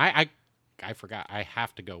do. I forgot. I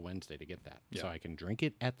have to go Wednesday to get that, so Yeah. I can drink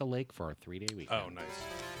it at the lake for a 3-day weekend. oh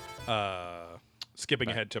nice. Skipping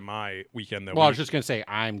ahead to my weekend though. Well, I we- was just gonna say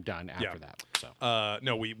I'm done after Yeah. that. So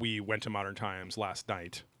no, we went to Modern Times last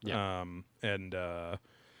night. Yeah. And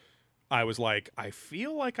I was like, I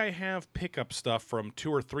feel like I have pickup stuff from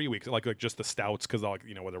 2 or 3 weeks, like just the stouts, because like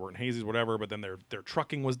whether we're in hazies, whatever. But then their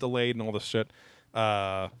trucking was delayed and all this shit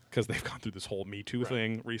because they've gone through this whole Me Too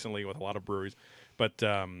thing recently with a lot of breweries. But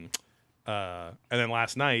and then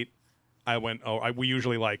last night I went. We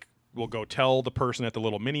usually like we'll go tell the person at the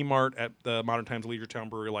little mini mart at the Modern Times Leisure Town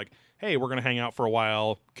Brewery, like, hey, we're gonna hang out for a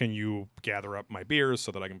while. Can you gather up my beers so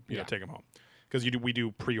that I can Yeah. take them home? Because we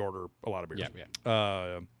do pre-order a lot of beers.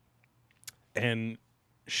 yeah. And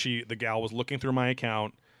the gal was looking through my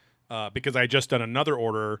account because I had just done another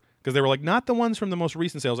order because they were like, not the ones from the most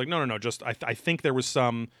recent sales. Like, no, just I think there was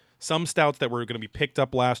some stouts that were going to be picked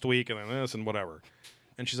up last week and then this and whatever.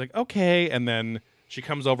 And she's like, okay. And then she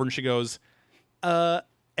comes over and she goes,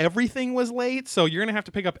 everything was late, so you're going to have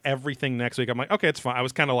to pick up everything next week. I'm like, okay, it's fine. I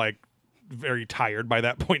was kind of like very tired by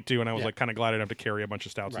that point too, and I was Yeah. like kind of glad I didn't have to carry a bunch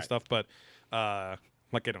of stouts and Right. stuff. But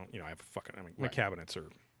like I don't, I have my Right. cabinets are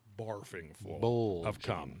barfing full Bull of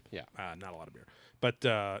cum. Yeah. Not a lot of beer, but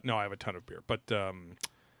no, I have a ton of beer. But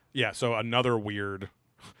yeah, so another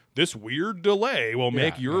this weird delay will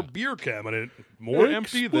make Yeah, your yeah. beer cabinet more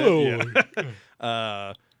empty than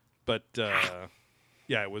but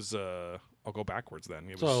yeah, it was. I'll go backwards then.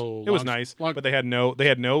 It was So, it was long- nice, long- but they had no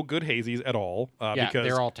good hazies at all Yeah, because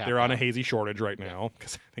they're all tapped they're on a out. hazy shortage right now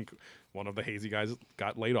because I think one of the hazy guys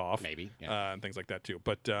got laid off, Maybe, yeah. and things like that too.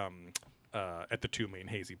 But at the 2 main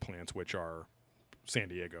hazy plants, which are San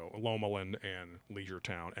Diego, Lomaland, and Leisure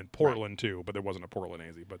Town, and Portland too, but there wasn't a Portland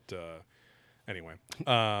hazy. But anyway,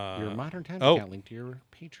 Your Modern Times oh. account linked to your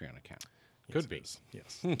Patreon account. Could be.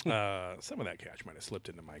 Yes. Some of that cash might have slipped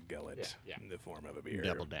into my gullet Yeah. in the form of a beer.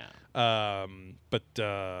 Double down. But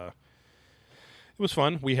it was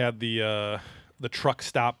fun. We had the truck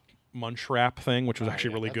stop munch wrap thing, which was actually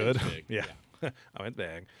yeah, really that good. thing's big. yeah. I went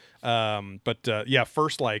bang. But yeah,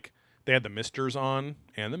 first like they had the misters on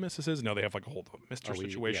and the missuses. No, they have like a whole mister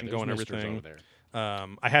situation there's going and misters everything. over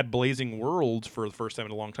there. I had Blazing Worlds for the first time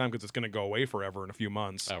in a long time because it's going to go away forever in a few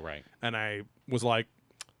months. Oh, right. And I was like,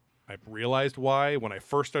 I realized why when I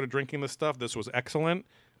first started drinking this stuff, this was excellent.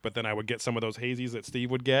 but then I would get some of those hazies that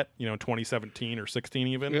Steve would get, 2017 or 16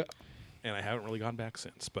 even. Yeah. And I haven't really gone back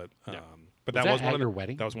since. But Yeah. but Was that was that one at of your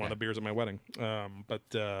wedding? That was one of Yeah. the beers at my wedding.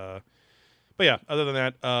 But yeah, other than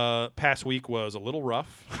that, past week was a little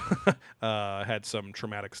rough. Had some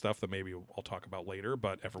traumatic stuff that maybe I'll talk about later,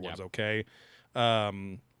 but everyone's okay.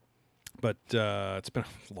 But it's been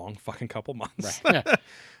a long fucking couple months. Right. Yeah.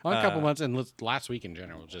 Well, a couple months, and last week in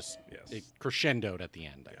general, just Yes. it crescendoed at the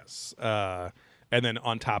end. Yes. And then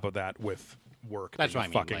on top of that, with work, That's being what I a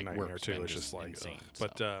mean, fucking like, nightmare work's too. been It's just just like, insane,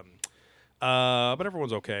 but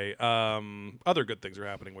everyone's okay. Other good things are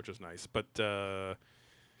happening, which is nice. But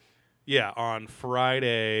yeah, on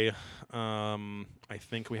Friday, I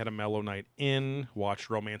think we had a mellow night in. Watched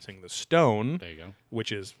Romancing the Stone. There you go.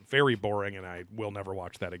 Which is very boring, and I will never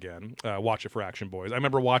watch that again. Watch it for Action Boys. I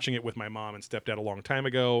remember watching it with my mom and stepdad a long time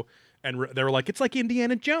ago, and they were like, "It's like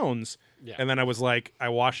Indiana Jones." Yeah. And then I was like, I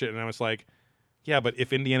watched it, and I was like, "Yeah, but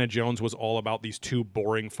if Indiana Jones was all about these two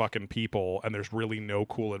boring fucking people, and there's really no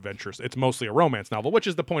cool adventures, it's mostly a romance novel, which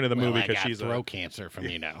is the point of the movie I because got she's throat cancer from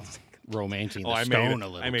romancing the I stone made a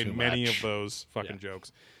little I made too many much. of those fucking Yeah.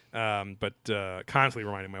 jokes, but constantly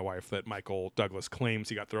reminding my wife that Michael Douglas claims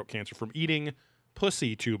he got throat cancer from eating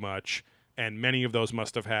pussy too much, and many of those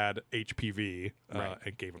must have had HPV Right.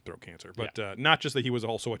 and gave him throat cancer. But not just that he was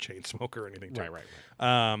also a chain smoker or anything. Too.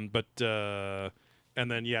 Right. But and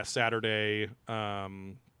then Saturday,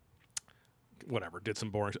 whatever, did some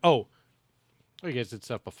boring. Oh, Oh, you guys did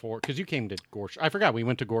stuff before because you came to Gorsh. I forgot we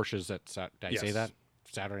went to Gorsh's at. Did I say Yes. that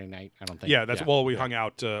Saturday night? I don't think. yeah, that's we hung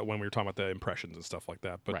out when we were talking about the impressions and stuff like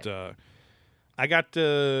that. But I got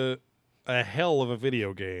a hell of a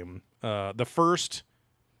video game. The first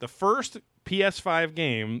PS5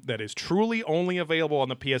 game that is truly only available on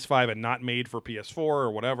the PS5 and not made for PS4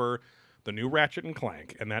 or whatever. The new Ratchet and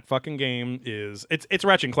Clank, and that fucking game is it's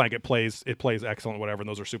Ratchet and Clank. It plays excellent, whatever, and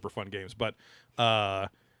those are super fun games. But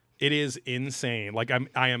it is insane. Like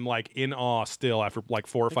I am like in awe still after like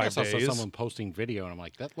 4 or 5 I saw days. someone posting video, and I'm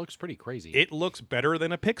like, that looks pretty crazy. It looks better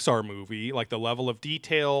than a Pixar movie. Like the level of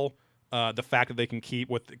detail, the fact that they can keep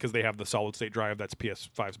because they have the solid state drive. That's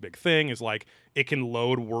PS5's big thing. Is like it can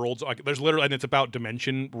load worlds. Like there's literally, and it's about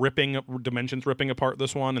dimensions ripping apart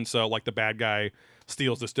this one. And so like the bad guy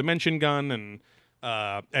steals this dimension gun,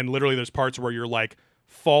 and literally there's parts where you're like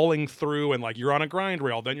falling through, and like you're on a grind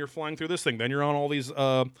rail, then you're flying through this thing, then you're on all these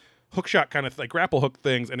hook shot kind of like grapple hook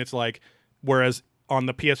things, and it's like whereas on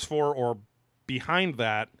the PS4 or behind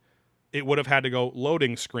that, it would have had to go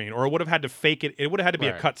loading screen, or it would have had to fake it. It would have had to be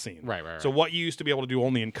a Right. cutscene. Right. So what you used to be able to do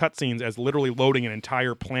only in cutscenes as literally loading an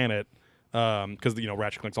entire planet, because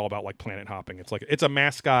Ratchet and Clank's all about like planet hopping. It's a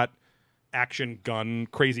mascot action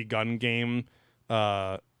crazy gun game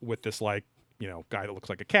with this like guy that looks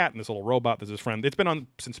like a cat and this little robot that's his friend. It's been on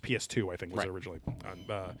since PS2, I think, was Right. originally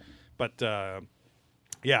on. But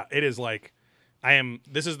yeah, it is like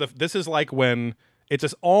This is like when. It's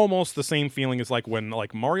just almost the same feeling as like when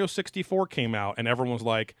like Mario 64 came out and everyone was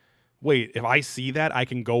like, wait, if I see that, I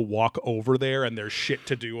can go walk over there and there's shit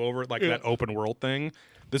to do over it, like that open world thing.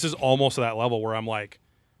 This is almost at that level where I'm like,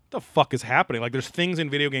 what the fuck is happening? Like there's things in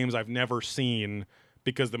video games I've never seen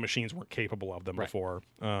because the machines weren't capable of them before.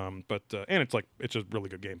 And it's a really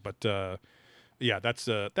good game. But yeah,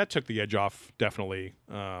 that took the edge off definitely.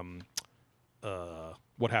 What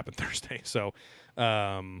happened Thursday? So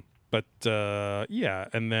But yeah,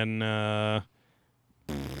 and then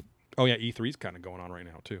E3's kind of going on right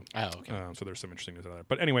now too. Oh, okay. So there's some interesting news out there.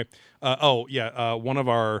 But anyway, one of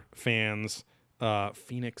our fans,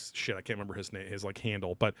 Phoenix, I can't remember his name, his like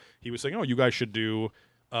handle, but he was saying, "Oh, you guys should do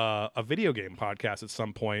a video game podcast at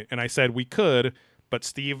some point." And I said we could, but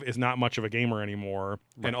Steve is not much of a gamer anymore,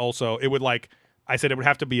 and also it would like. I said it would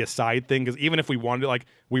have to be a side thing because even if we wanted to, like,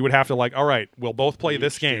 we would have to like, all right, we'll both play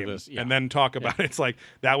this game and then talk about it. It's like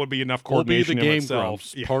that would be enough coordination We'll be the in Game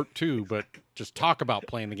itself. Grumps Part 2, but just talk about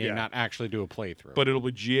playing the game, Yeah. not actually do a playthrough. But it'll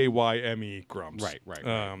be GAYME Grumps. Right.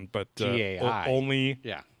 But GAI. only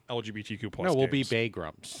yeah. LGBTQ plus. No, we'll be games. Bay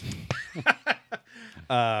Grumps. Or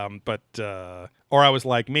I was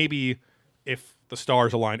like, maybe if the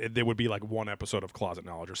stars aligned, there would be like one episode of Closet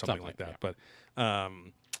Knowledge or something like that. yeah.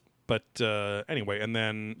 But anyway, and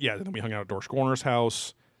then then we hung out at Dorsch Gorner's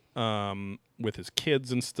house with his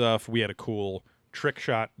kids and stuff. We had a cool trick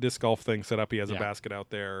shot disc golf thing set up. He has a basket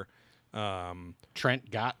out there. Trent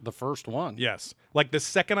got the first one. Yes, like the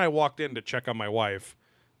second I walked in to check on my wife,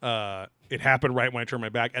 it happened right when I turned my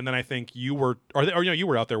back, and then I think you were, you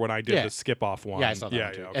were out there when I did Yeah. the skip off one. Yeah, I saw that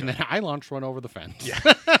one too. okay. And then I launched one over the fence. Yeah.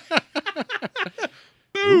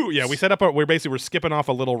 Boo! Yeah, we set up. We're skipping off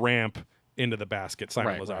a little ramp into the basket.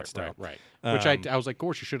 Simon right, Lizotte right, style. right. Which I was like, of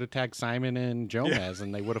course, you should have tagged Simon and Jomez,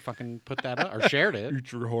 and they would have fucking put that up or shared it.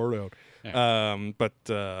 Eat your heart out. Yeah. But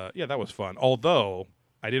yeah, that was fun. Although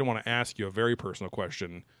I did want to ask you a very personal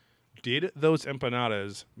question: did those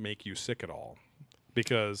empanadas make you sick at all?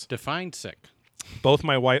 Because Define sick. both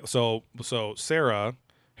my wife, so Sarah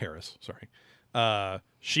Harris, sorry,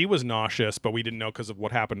 she was nauseous, but we didn't know because of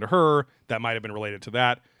what happened to her. That might have been related to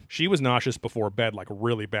that. She was nauseous before bed, like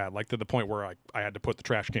really bad, like to the point where I had to put the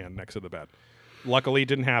trash can next to the bed. Luckily, it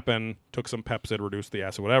didn't happen. Took some Pepcid, reduced the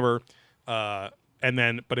acid, whatever. And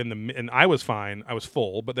then, but and I was fine. I was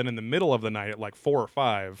full. But then in the middle of the night, at like 4 or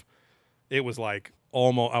 5, it was like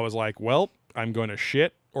almost. I was like, well, I'm going to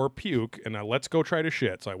shit or puke, and let's go try to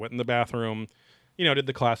shit. So I went in the bathroom. Did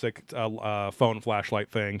the classic phone flashlight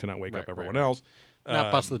thing to not wake up everyone else.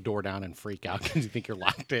 Not bust the door down and freak out because you think you're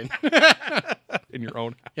locked in. In your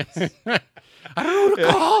own house. I don't know who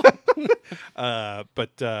to call.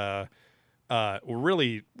 But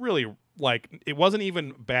really, really, like, it wasn't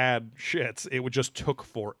even bad shits. It just took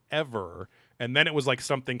forever. And then it was like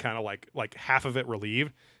something kind of like half of it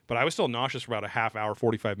relieved. But I was still nauseous for about a half hour,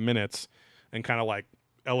 45 minutes, and kind of like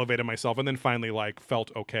elevated myself. And then finally like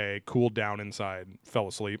felt okay, cooled down inside, fell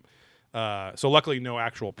asleep. So luckily no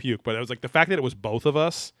actual puke. But it was like the fact that it was both of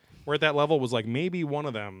us were at that level was like maybe one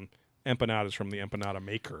of them empanadas from the empanada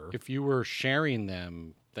maker. If you were sharing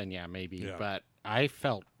them, then yeah, maybe. Yeah. But I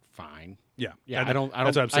felt fine. Yeah. Yeah, And I don't.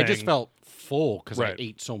 that's what I'm I just saying. felt full because I Right.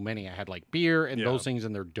 ate so many. I had like beer and Yeah. those things,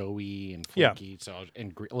 and they're doughy and Yeah. flaky. So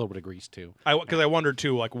and a little bit of grease too. Because I wondered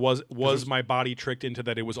too, like, was my body tricked into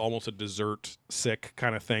that it was almost a dessert sick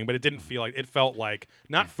kind of thing? But it didn't feel like it felt like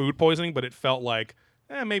not food poisoning, but it felt like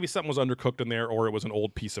maybe something was undercooked in there, or it was an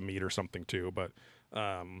old piece of meat or something too. But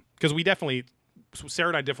because Sarah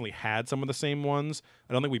and I definitely had some of the same ones.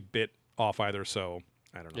 I don't think we bit off either. So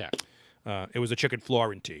I don't know. Yeah. It was a chicken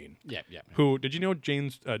Florentine. Yeah. Yeah. Who did you know?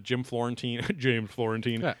 Jim Florentine, James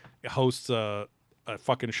Florentine hosts a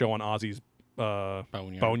fucking show on Ozzy's Boneyard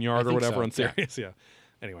I or think whatever so, on Sirius. Yeah.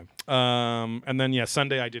 Anyway, and then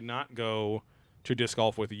Sunday I did not go to disc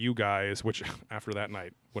golf with you guys, which after that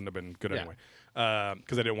night wouldn't have been good Yeah. anyway,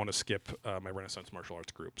 because I didn't want to skip my Renaissance martial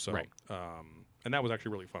arts group. So, Right. And that was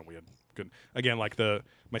actually really fun. We had good again, like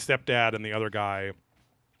my stepdad and the other guy,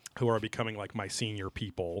 who are becoming like my senior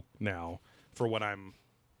people now for when I'm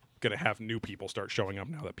going to have new people start showing up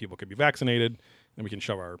now that people can be vaccinated and we can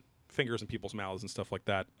shove our fingers in people's mouths and stuff like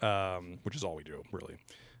that, which is all we do, really.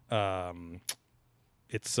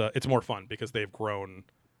 It's more fun because they've grown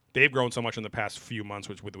so much in the past few months,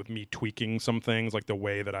 which with me tweaking some things, like the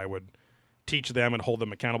way that I would teach them and hold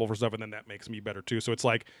them accountable for stuff, and then that makes me better too. So it's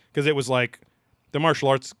like, because it was like, the martial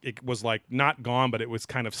arts, it was like not gone, but it was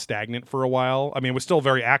kind of stagnant for a while. I mean, it was still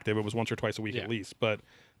very active. It was once or twice a week at least. But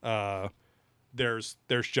there's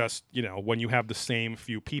just, when you have the same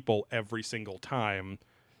few people every single time,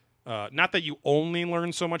 not that you only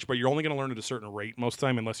learn so much, but you're only going to learn at a certain rate most of the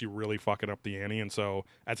time unless you really fucking up the ante. And so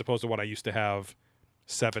as opposed to what I used to have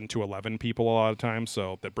 7 to 11 people a lot of times,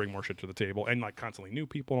 so that bring more shit to the table and like constantly new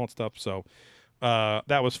people and all that stuff. So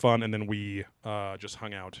that was fun. And then we just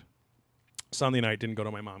hung out Sunday night, didn't go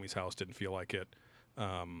to my mommy's house, didn't feel like it,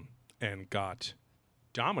 and got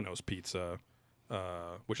Domino's pizza,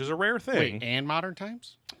 which is a rare thing. Wait, and Modern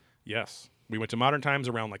Times? Yes. We went to Modern Times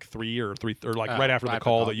around like 3 or like right after the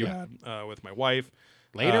call that you had with my wife.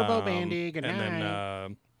 Later, Bo Bandy. Good night. And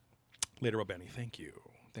then later, Bo Bandy. Thank you.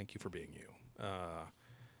 Thank you for being you.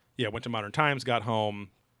 Went to Modern Times, got home.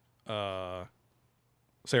 Sarah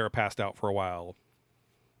passed out for a while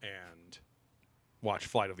and watched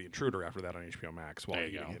Flight of the Intruder after that on HBO Max while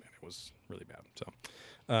eating it, and it was really bad. So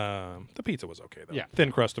the pizza was okay, though. Yeah.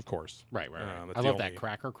 Thin crust, of course. Right. That's I the love that only-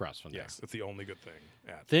 cracker crust one. Yes, it's the only good thing.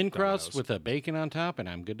 At Thin crust Domino's. with a bacon on top, and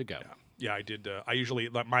I'm good to go. Yeah, I did. I usually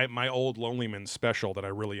my old Lonely Man special that I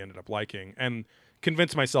really ended up liking and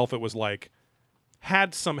convinced myself it was like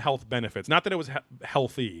had some health benefits. Not that it was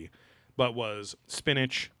healthy, but was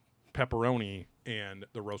spinach, pepperoni, and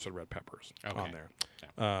the roasted red peppers on there.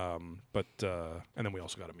 Yeah. And then we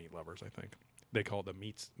also got a meat lovers. I think they call it the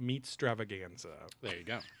meat stravaganza There you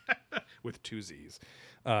go. with 2 Z's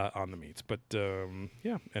on the meats. But and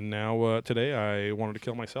now today I wanted to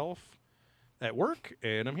kill myself at work,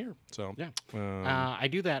 and I'm here. So Yeah. I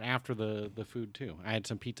do that after the food too. I had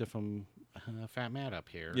some pizza from Fat Matt up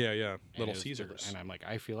here. yeah, and Little it was Caesars. and I'm like,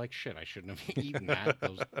 I feel like shit. I shouldn't have eaten that.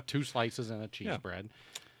 Those 2 slices and a cheese bread.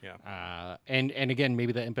 Yeah. And again,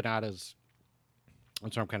 maybe the empanadas.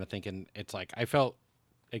 That's what I'm kind of thinking. It's like I felt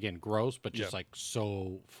again gross, but just like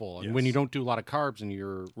so full. And when you don't do a lot of carbs and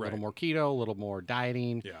you're a little more keto, a little more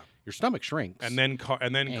dieting, your stomach shrinks. And then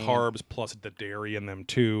carbs plus the dairy in them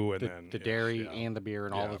too, and then the dairy and the beer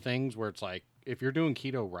and all the things where it's like, if you're doing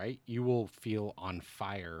keto right, you will feel on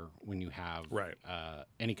fire when you have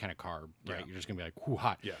any kind of carb, right? Yeah. You're just going to be like, whoo,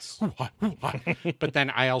 hot. Yes. Whoo, hot, whoo, hot. But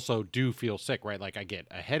then I also do feel sick, right? Like I get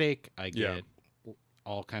a headache, I get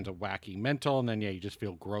all kinds of wacky mental, and then you just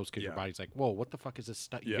feel gross because your body's like, whoa, what the fuck is this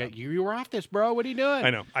stuff? You were off this, bro. What are you doing?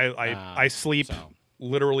 I know. I sleep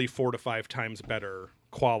literally 4 to 5 times better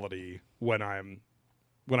quality when I'm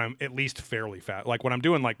at least fairly fat. Like when I'm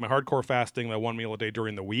doing like my hardcore fasting, the 1 meal a day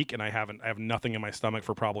during the week, and I have nothing in my stomach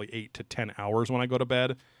for probably 8 to 10 hours when I go to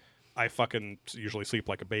bed, I fucking usually sleep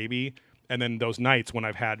like a baby. And then those nights when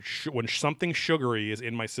I've had when something sugary is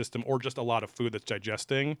in my system or just a lot of food that's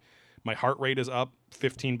digesting, my heart rate is up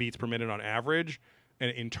 15 beats per minute on average, and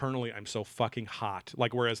internally I'm so fucking hot.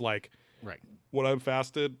 Like whereas like when I'm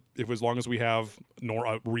fasted, if as long as we have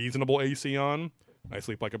a reasonable AC on, I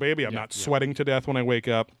sleep like a baby. I'm not sweating to death when I wake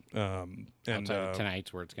up. And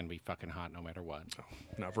tonight's where it's going to be fucking hot no matter what. Oh,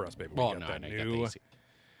 not for us, baby. Well, we got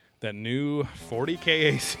that new 40K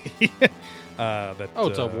AC. It's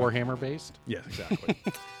a Warhammer based? Yes, exactly.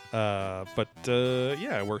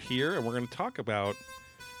 We're here and we're going to talk about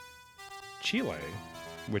Chile,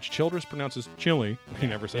 which Childress pronounces Chile. He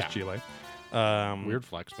never says Chile. Weird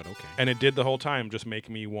flex, but okay. And it did the whole time just make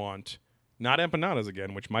me want not empanadas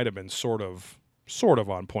again, which might have been sort of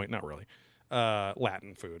on point, not really.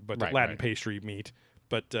 Latin food, but Latin pastry meat.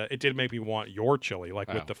 But it did make me want your chili,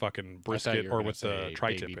 like with the fucking brisket or with the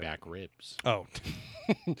tri-tip baby back ribs. Oh,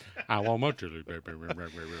 I want my chili.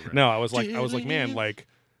 No, I was like, man, like,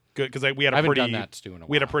 good because we had I haven't done that stew in a while.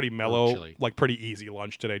 We had a pretty mellow, like, pretty easy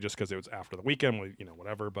lunch today, just because it was after the weekend,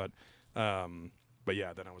 whatever. But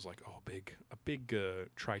yeah, then I was like, oh, a big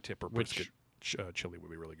tri-tip or brisket chili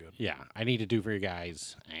would be really good. Yeah, I need to do for you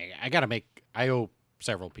guys. I owe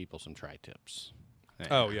several people some tri-tips.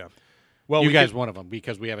 Oh yeah. Well, you guys one of them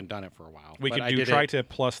because we haven't done it for a while. We could do tri-tip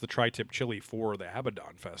plus the tri-tip chili for the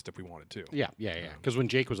Abaddon Fest if we wanted to. Yeah. Because when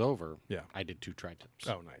Jake was over, I did 2 tri-tips.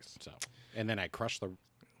 Oh, nice. So, and then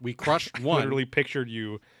we crushed one. I literally pictured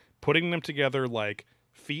you putting them together like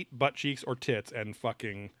feet, butt cheeks, or tits, and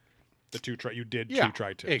fucking the 2 you did 2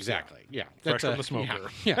 tri-tips. Exactly. Yeah. Fresh from the smoker.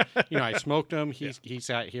 Yeah. I smoked him. He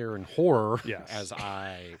sat here in horror as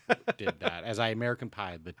I did that, as I American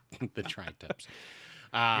Pied the tri-tips.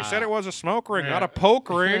 You said it was a smoke ring, not a poke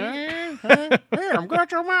ring. Here, I'm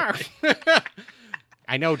got your mouth.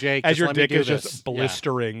 I know, Jake. As your dick is just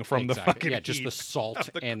blistering from the fucking just heat the salt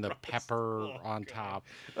and the pepper on top.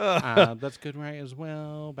 That's good, right? As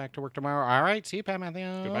well. Back to work tomorrow. All right. See you, Pat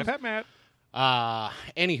Matthews. Goodbye, Pat Matt.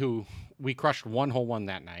 Anywho, we crushed one whole one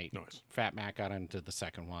that night. Nice. Fat Matt got into the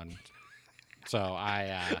second one. So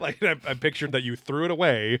I I pictured that you threw it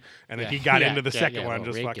away and then he got into the second one,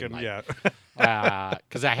 just fucking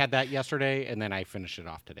because I had that yesterday and then I finished it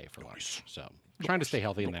off today for lunch. So trying to stay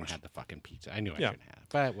healthy and then had the fucking pizza. I knew I shouldn't have,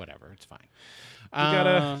 but whatever, it's fine.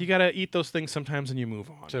 You gotta eat those things sometimes and you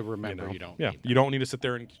move on. To remember, you don't. Yeah, you don't need to sit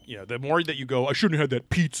there and the more that you go, I shouldn't have had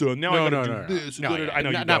that pizza. And now I gotta do this. I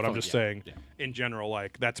know you don't. I'm just saying, in general,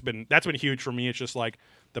 like that's been huge for me. It's just like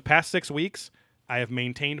the past 6 weeks. I have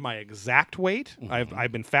maintained my exact weight. Mm-hmm.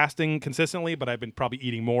 I've been fasting consistently, but I've been probably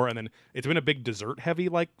eating more. And then it's been a big dessert heavy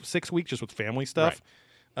 6 weeks just with family stuff.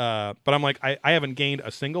 Right. But I'm like, I haven't gained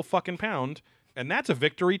a single fucking pound. And that's a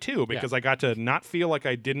victory too, because I got to not feel like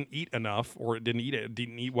I didn't eat enough or didn't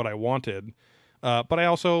eat what I wanted. But I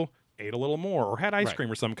also ate a little more or had ice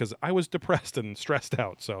cream or something because I was depressed and stressed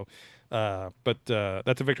out. So, but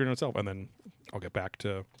that's a victory in itself. And then I'll get back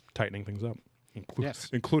to tightening things up.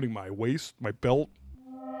 Including my waist, my belt.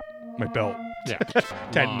 Yeah. I was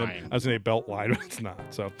going to say belt line, but it's not.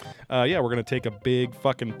 So, we're going to take a big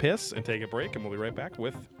fucking piss and take a break, and we'll be right back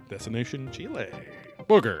with Destination Chile.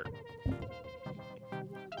 Booger.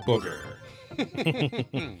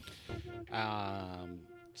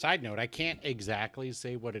 Side note, I can't exactly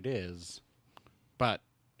say what it is, but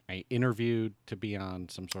I interviewed to be on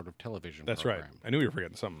some sort of television program. That's right. I knew you were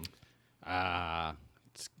forgetting something.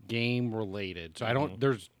 It's game related. So I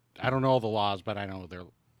don't know all the laws, but I know they're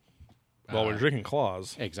we're drinking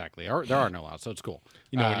claws. Exactly. There are no laws, so it's cool.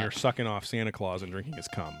 When you're sucking off Santa Claus and drinking his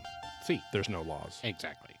cum. See. There's no laws.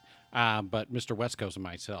 Exactly. But Mr. West Coast and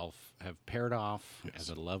myself have paired off as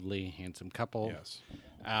a lovely, handsome couple. Yes.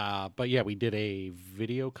 But yeah, we did a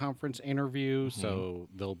video conference interview, so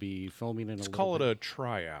they'll be filming in Let's call it a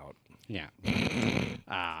tryout. Yeah.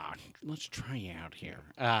 Let's try out here.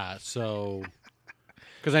 So,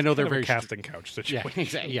 because I know they're very casting couch situation. Yeah,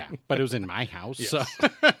 exactly. Yeah, but it was in my house. Yes. So,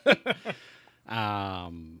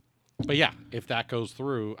 But yeah, if that goes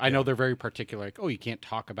through, I know they're very particular. Like, oh, you can't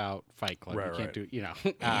talk about Fight Club. Right, you can't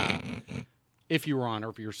right. do, if you were on or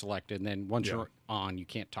if you're selected. And then once Yeah. you're on, you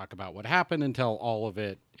can't talk about what happened until all of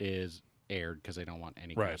it is aired because they don't want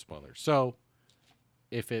any kind Right. of spoilers. So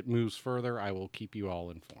if it moves further, I will keep you all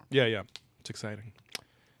informed. Yeah. It's exciting.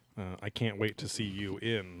 I can't wait to see you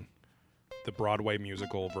in the Broadway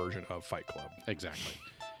musical version of Fight Club. Exactly.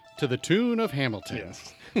 To the tune of Hamilton.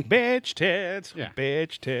 Yes. Bitch tits. Yeah.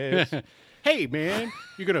 Bitch tits. Hey, man,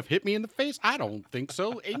 you're going to hit me in the face? I don't think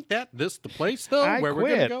so. Ain't that this the place, though, I where quit.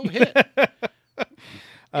 we're going to go hit? It's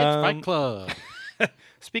Fight Club.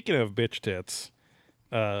 Speaking of bitch tits,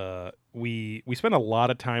 we spent a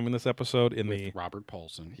lot of time in this episode in With Robert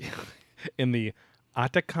Paulson. the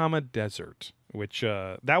Atacama Desert, which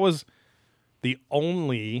that was the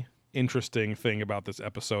only interesting thing about this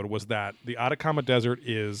episode was that the Atacama Desert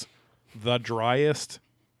is the driest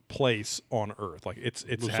place on Earth. Like it's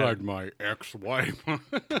Beside my ex-wife.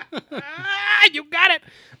 you got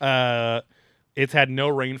it. It's had no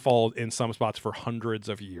rainfall in some spots for hundreds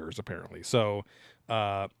of years, apparently. So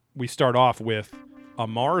we start off with a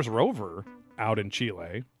Mars rover out in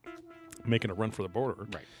Chile, making a run for the border.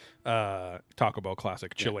 Right. Taco Bell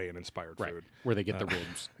classic, Chilean-inspired Right. food. Where they get the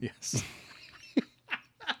ribs. Yes.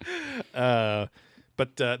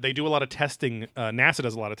 But they do a lot of testing. NASA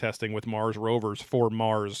does a lot of testing with Mars rovers for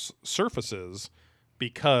Mars surfaces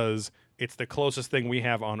because it's the closest thing we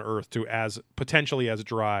have on Earth to as potentially as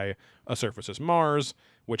dry a surface as Mars,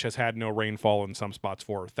 which has had no rainfall in some spots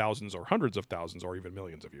for thousands or hundreds of thousands or even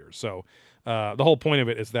millions of years. So the whole point of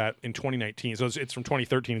it is that in 2019, so it's from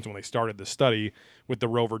 2013 is when they started this study with the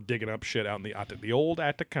rover digging up shit out in the old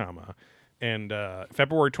Atacama. And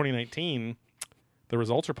February 2019, the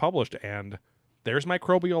results are published, and there's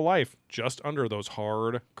microbial life just under those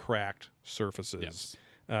hard, cracked surfaces.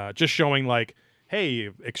 Yes. Just showing like, hey,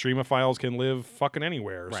 extremophiles can live fucking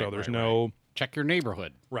anywhere. Right, so there's right, no... Check your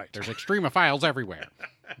neighborhood. Right. There's extremophiles everywhere.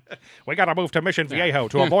 We got to move to Mission Viejo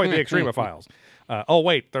to avoid the extremophiles. Oh,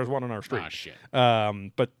 wait, there's one on our street. Ah, shit.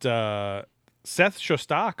 But Seth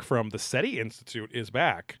Shostak from the SETI Institute is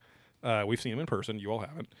back. We've seen him in person. You all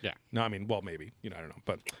haven't. Yeah. No, I mean, well, maybe. I don't know.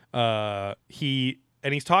 But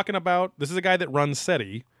he's talking about, this is a guy that runs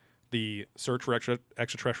SETI, the Search for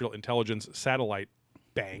Extraterrestrial Intelligence Satellite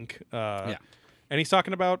Bank. Yeah. And he's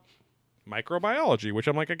talking about microbiology, which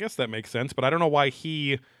I'm like, I guess that makes sense. But I don't know why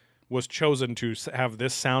he was chosen to have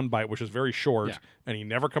this soundbite, which is very short, Yeah. and he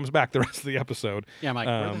never comes back the rest of the episode. Yeah, I'm like,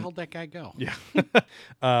 where the hell did that guy go? Yeah.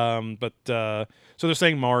 So they're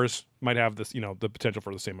saying Mars might have this, the potential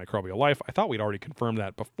for the same microbial life. I thought we'd already confirmed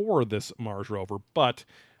that before this Mars rover, but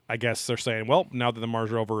I guess they're saying, well, now that the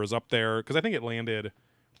Mars rover is up there, because I think it landed,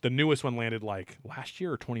 the newest one landed like last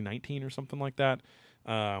year or 2019 or something like that.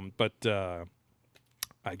 But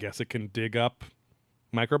I guess it can dig up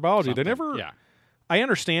microbiology. They Something. never. Yeah. I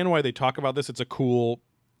understand why they talk about this. It's a cool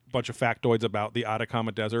bunch of factoids about the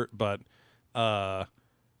Atacama Desert, but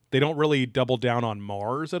they don't really double down on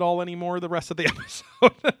Mars at all anymore the rest of the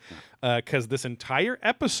episode. Because this entire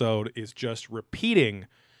episode is just repeating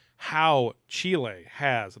how Chile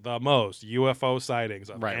has the most UFO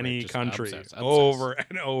sightings of Right, any just country obsessed. over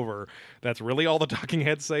and over. That's really all the talking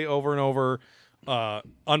heads say over and over.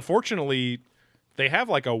 Unfortunately, they have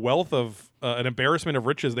like a wealth of an embarrassment of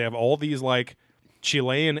riches. They have all these like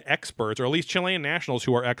Chilean experts, or at least Chilean nationals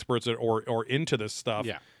who are experts or into this stuff.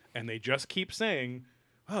 Yeah. And they just keep saying,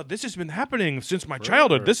 oh, this has been happening since my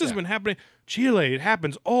childhood. This has been happening. Chile, it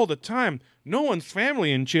happens all the time. No one's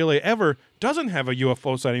family in Chile ever doesn't have a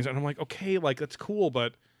UFO sightings. And I'm like, okay, like that's cool,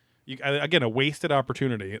 but again, a wasted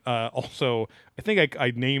opportunity. Also, I think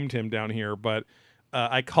I named him down here, but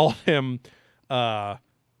I called him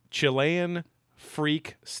Chilean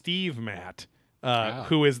freak Steve Matt,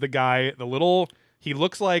 who is the guy, he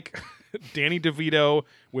looks like Danny DeVito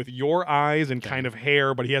with your eyes and kind of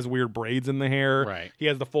hair, but he has weird braids in the hair. Right. He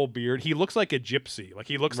has the full beard. He looks like a gypsy. Like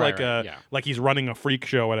he looks Right, like he's running a freak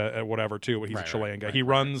show at whatever too, but he's a Chilean guy.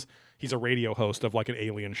 He's a radio host of like an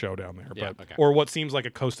alien show down there, Yeah, but okay. or what seems like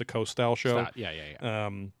a coast to coast style show. Yeah.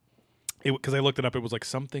 Because I looked it up, it was like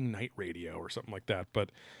something night radio or something like that.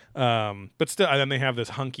 But still, and then they have this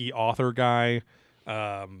hunky author guy,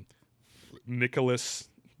 Nicholas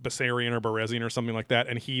Bessarian or Berezin or something like that,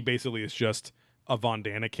 and he basically is just a Von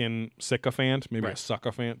Daniken sycophant, maybe a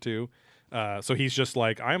succophant too. So he's just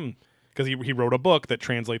like, because he wrote a book that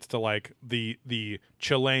translates to like the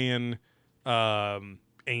Chilean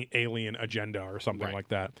alien agenda or something like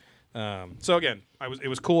that. So again, it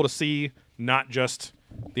was cool to see not just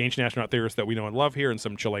the ancient astronaut theorists that we know and love here and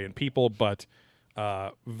some Chilean people, but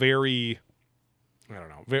very I don't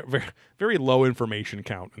know, very, very, very low information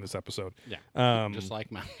count in this episode. Yeah, just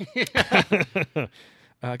like mine.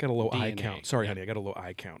 I got a low eye DNA. count. Sorry, Yeah. honey, I got a low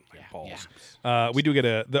eye count. My balls. Yeah. We do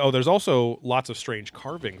get there's also lots of strange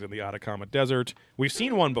carvings in the Atacama Desert. We've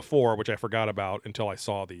seen one before, which I forgot about until I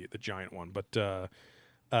saw the giant one. But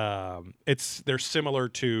they're similar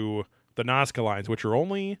to the Nazca lines, which are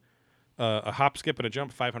only a hop, skip, and a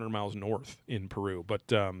jump 500 miles north in Peru.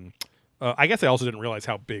 But I guess I also didn't realize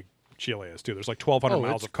how big Chile is too. There's like 1,200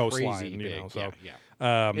 miles it's of coastline. crazy You big. know, so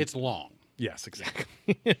yeah. It's long. yes, exactly.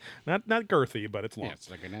 not girthy, but it's long. Yeah, it's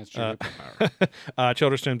like a natural superpower.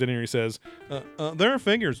 Childress chimes in here. He says, "There are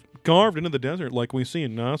figures carved into the desert like we see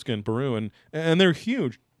in Nazca and Peru, and they're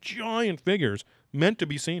huge, giant figures meant to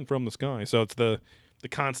be seen from the sky." So it's the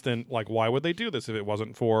constant like, why would they do this if it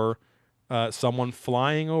wasn't for someone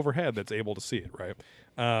flying overhead that's able to see it, right?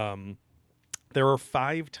 There are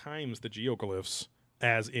 5 times the geoglyphs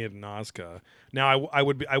as in Nazca. Now, I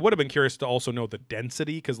would have been curious to also know the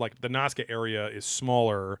density, because like the Nazca area is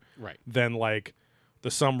smaller Right. than like the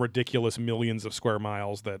some ridiculous millions of square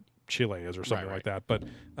miles that Chile is or something Right, like that. But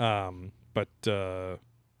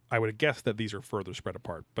I would have guessed that these are further spread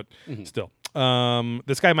apart. But still,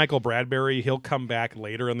 this guy Michael Bradbury, he'll come back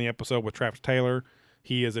later in the episode with Travis Taylor.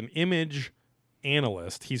 He is an image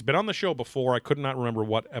analyst. He's been on the show before. I could not remember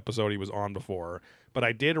what episode he was on before, but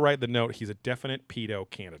I did write the note. He's a definite pedo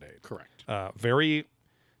candidate. Correct.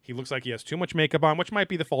 He looks like he has too much makeup on, which might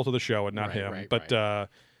be the fault of the show and not Right, him. right, but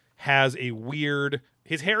has a weird.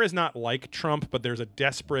 His hair is not like Trump, but there's a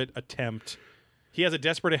desperate attempt. He has a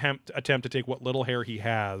desperate attempt to take what little hair he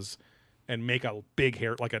has and make a big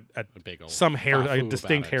hair, like a big old some hair, a fafu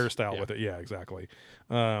distinct about it. hairstyle Yeah. with it. Yeah, exactly.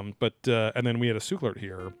 And then we had a Suklert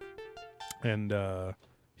here. And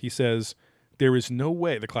he says, there is no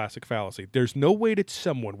way, the classic fallacy, there's no way that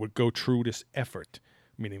someone would go through this effort,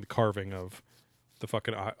 meaning the carving of the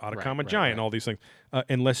fucking Atacama right, giant and right. all these things,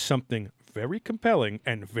 unless something very compelling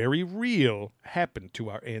and very real happened to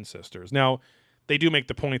our ancestors. Now, they do make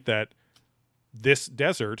the point that this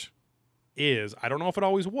desert is, I don't know if it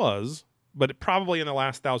always was, but it probably in the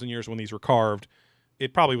last 1,000 years when these were carved,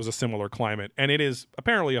 it probably was a similar climate. And it is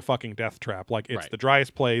apparently a fucking death trap. Like, it's Right. the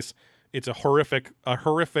driest place. It's a horrific,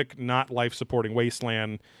 not life-supporting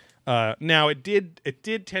wasteland. Now, it did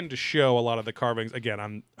tend to show a lot of the carvings.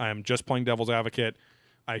 Again, I'm just playing devil's advocate.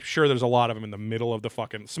 I'm sure there's a lot of them in the middle of the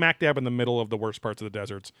fucking smack dab in the middle of the worst parts of the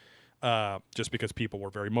deserts. Just because people were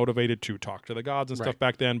very motivated to talk to the gods and stuff Right.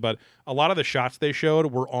 back then. But a lot of the shots they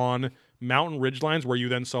showed were on mountain ridgelines where you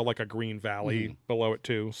then saw like a green valley below it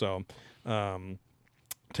too. So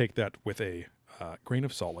take that with a grain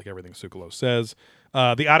of salt, like everything Tsoukalos says.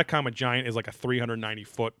 The Atacama giant is like a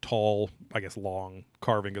 390-foot tall, I guess long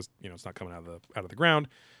carving, because it's not coming out of the ground,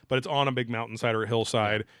 but it's on a big mountainside or a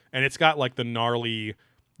hillside, and it's got like the gnarly,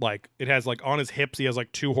 like it has like on his hips he has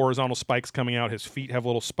like 2 horizontal spikes coming out. His feet have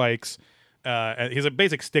little spikes. And he's a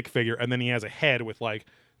basic stick figure, and then he has a head with like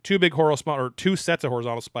 2 sets of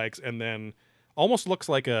horizontal spikes, and then almost looks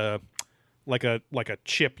like a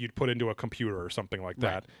chip you'd put into a computer or something like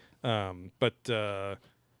that. But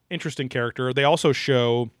interesting character. They also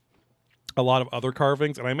show a lot of other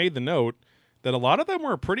carvings, and I made the note that a lot of them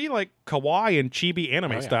were pretty like kawaii and chibi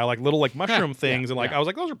anime yeah. style, like little like mushroom things, and like yeah. I was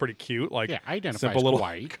like, those are pretty cute. Like Identifies simple little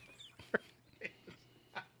kawaii.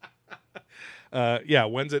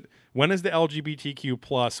 when is the LGBTQ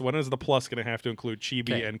plus? When is the plus going to have to include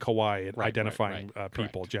chibi Okay. and kawaii and Right, identifying right.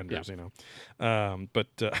 people, Correct. genders? Yeah.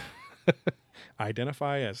 But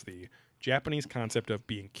identify as the Japanese concept of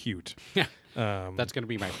being cute. Yeah. That's going to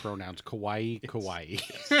be my pronouns. Kawaii.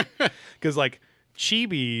 Because like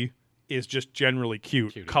chibi is just generally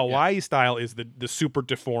cute. Cutie, Kawaii style is the super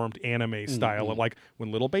deformed anime style of like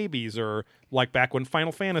when little babies, or like back when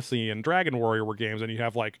Final Fantasy and Dragon Warrior were games, and you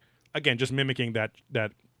have like, again, just mimicking that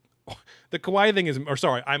the kawaii thing is, or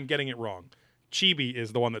sorry, I'm getting it wrong. Chibi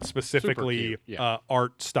is the one that's specifically cute, yeah.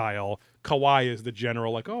 art style. Kawaii is the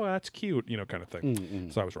general like, oh, that's cute, kind of thing.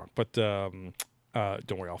 So I was wrong, but don't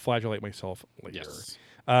worry, I'll flagellate myself later. Yes.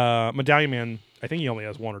 Medallion Man, I think he only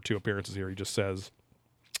has 1 or 2 appearances here. He just says,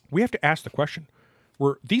 we have to ask the question,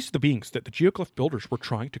 were these the beings that the geoglyph builders were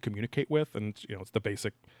trying to communicate with? And it's the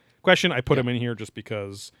basic question. I put him in here just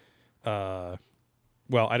because I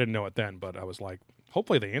didn't know it then, but I was like,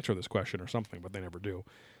 hopefully they answer this question or something, but they never do.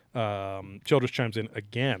 Childress chimes in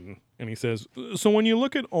again, and he says, so when you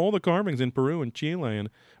look at all the carvings in Peru and Chile,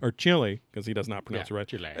 because he does not pronounce it right,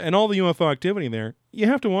 Chile. and all the UFO activity there, you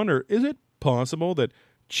have to wonder, is it possible that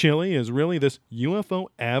Chile is really this UFO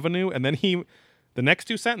avenue? And then the next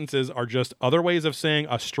 2 sentences are just other ways of saying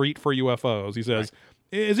a street for UFOs. He says,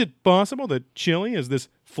 Is it possible that Chile is this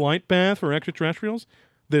flight path for extraterrestrials?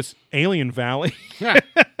 This alien valley,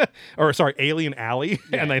 or sorry, alien alley,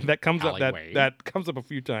 Yeah, and that comes alleyway. up that comes up a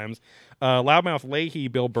few times. Loudmouth Leahy,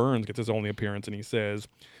 Bill Burns gets his only appearance, and he says,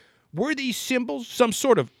 "Were these symbols some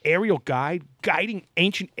sort of aerial guide guiding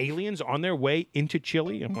ancient aliens on their way into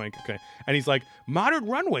Chile?" I'm like, okay, and he's like, "Modern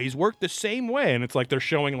runways work the same way," and it's like they're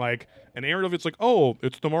showing like an aerial. It's like, oh,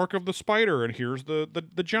 it's the mark of the spider, and here's the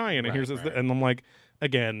giant, and here's this, and I'm like,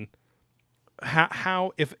 again,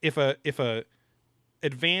 how if a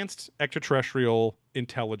advanced extraterrestrial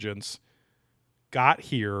intelligence got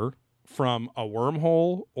here from a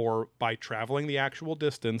wormhole or by traveling the actual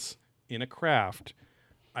distance in a craft,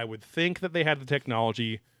 I would think that they had the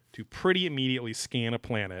technology to pretty immediately scan a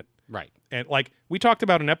planet. Right. And like we talked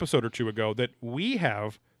about an episode or two ago, that we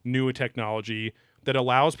have new technology that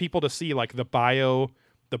allows people to see like the bio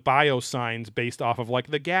signs based off of like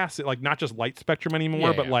the gas, like not just light spectrum anymore,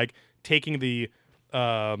 Yeah, but yeah. like taking the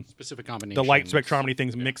Specific combination. the light spectrometry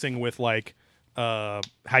things mixing with like how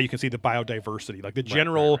you can see the biodiversity, like the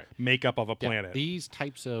general right. makeup of a Yeah, planet. these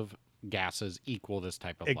types of gases equal this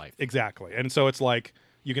type of life. Exactly. And so it's like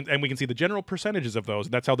we can see the general percentages of those.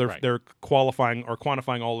 That's how they're Right. they're qualifying or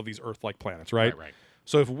quantifying all of these Earth-like planets, right? Right.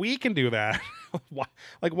 So if we can do that,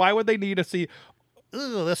 why would they need to see?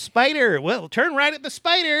 Ooh, the spider. Well, turn right at the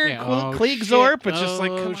spider. Yeah, Kliegzorp. shit. It's just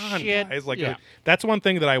like, Oh, come on, shit. guys. Like, Yeah. that's one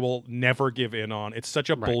thing that I will never give in on. It's such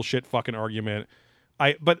a Right. bullshit fucking argument.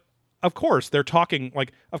 But of course they're talking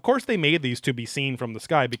like, of course they made these to be seen from the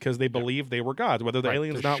sky because they believed they were gods, whether the Right,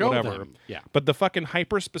 aliens to not, show whatever. them. Yeah. But the fucking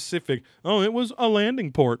hyper specific. Oh, it was a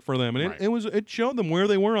landing port for them, and Right. it showed them where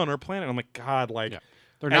they were on our planet. I'm like, God, like. Yeah.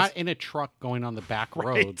 They're As- not in a truck going on the back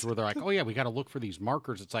Right. roads where they're like, oh, yeah, we got to look for these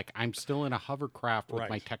markers. It's like, I'm still in a hovercraft with my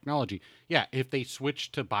Right. technology. Yeah, if they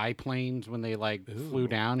switched to biplanes when they like flew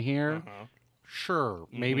down here, Uh-huh. sure,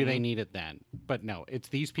 maybe they need it then. But no, it's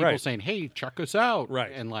these people Right. saying, hey, check us out.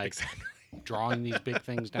 Right. And like drawing these big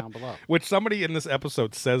things down below. Which somebody in this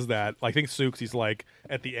episode says that. I think Sooks, he's like,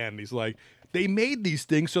 at the end, he's like, they made these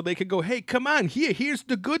things so they could go, hey, come on, here's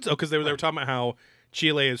the goods. Oh, because they were talking about how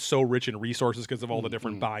Chile is so rich in resources because of all the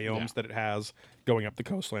different biomes that it has going up the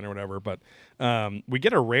coastline or whatever. But we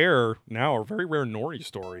get a very rare Nori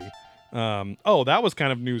story. That was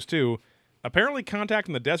kind of news too. Apparently, Contact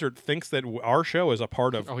in the Desert thinks that our show is a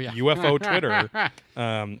part of UFO Twitter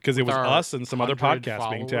because it was our us and some other 100 podcasts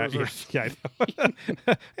being followers tagged. Yeah, I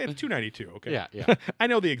know. It's 292. Okay. Yeah. I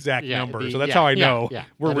know the exact Yeah, number, so that's how I know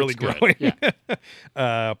we're that really it's good. growing.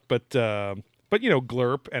 Yeah. But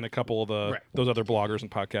Glurp and a couple of those other bloggers and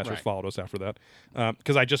podcasters followed us after that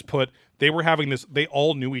because I just put they were having this. They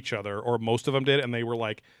all knew each other, or most of them did, and they were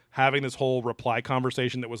like having this whole reply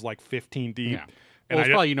conversation that was like 15 deep. Yeah. And Well, it's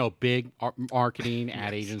I probably, big marketing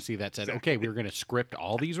ad agency that said, okay, we're going to script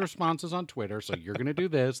all these responses on Twitter. So you're going to do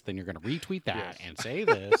this, then you're going to retweet that and say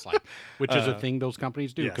this, which is a thing those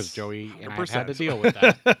companies do because yes, Joey and I 100%. had to deal with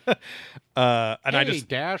that. and I Hey, just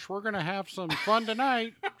Dash, we're going to have some fun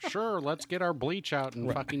tonight. Sure, let's get our bleach out and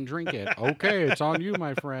fucking drink it. Okay, it's on you,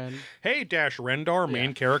 my friend. hey Dash Rendar,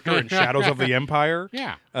 main character in Shadows of the Empire.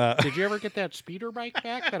 Yeah. Did you ever get that speeder bike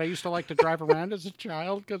back that I used to like to drive around as a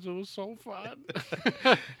child because it was so fun?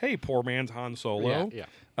 Hey, poor man's Han Solo. Yeah.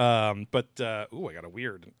 I got a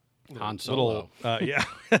weird Han Solo.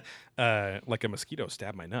 like a mosquito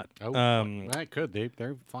stabbed my nut. Oh, that could.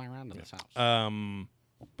 They're flying around in this house.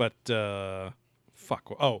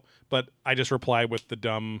 Fuck. Oh, but I just replied with the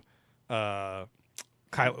dumb, the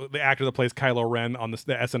actor that plays Kylo Ren on the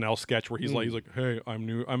SNL sketch where he's like, hey,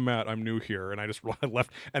 I'm Matt, I'm new here, and I just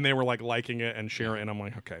left, and they were like liking it and sharing, it, and I'm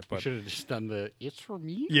like, okay, but Should have just done the "it's for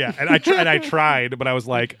me." yeah, and I tried, but I was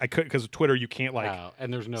like, I couldn't because Twitter you can't like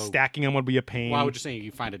And there's no. stacking them would be a pain. Well, I would just say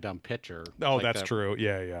you find a dumb picture. Oh, like that's that. true.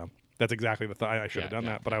 Yeah. That's exactly the thought. I should have done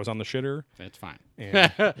that, but I was on the shitter. It's fine.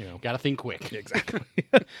 And, Gotta think quick. Exactly.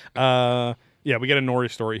 We get a Nori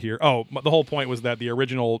story here. Oh, the whole point was that the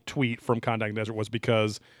original tweet from Contact in the Desert was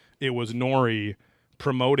because it was Nori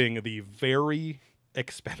promoting the very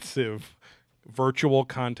expensive virtual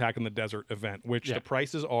Contact in the Desert event, which the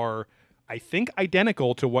prices are, I think,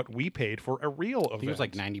 identical to what we paid for a real event. I think it was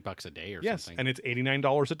like $90 a day or something. And it's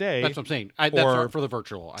 $89 a day. That's what I'm saying. That's for the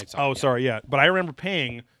virtual. I saw. Sorry, yeah. But I remember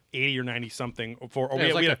paying 80 or 90 something for. Yeah, it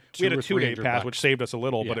was we like had a $200 or 2-day pass, $300. which saved us a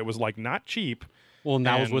little, but Yeah. it was like not cheap. Well, and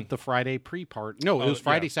that was And- with the Friday pre-part. No, it was yeah.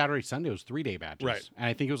 Friday, Saturday, Sunday. It was 3-day batches. Right. And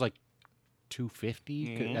I think it was like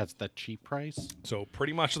 $250. 'Cause that's the cheap price. So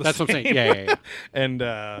pretty much the That's same. what I'm saying.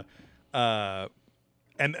 Yeah.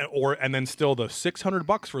 And then still the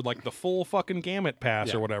 $600 for like the full fucking gamut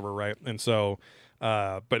pass or whatever, right? And so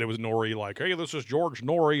But it was Nori like, hey, this is George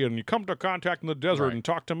Nori, and you come to Contact in the Desert Right. and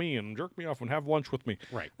talk to me and jerk me off and have lunch with me.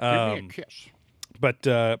 Right. Give me a kiss. But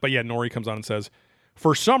yeah, Nori comes on and says,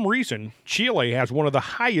 for some reason, Chile has one of the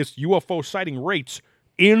highest UFO sighting rates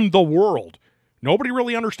in the world. Nobody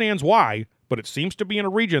really understands why, but it seems to be in a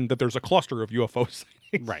region that there's a cluster of UFO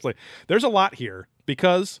sightings. Right. Like, there's a lot here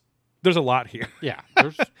because there's a lot here. Yeah,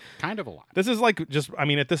 there's kind of a lot. This is like just, I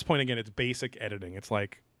mean, at this point, again, it's basic editing. It's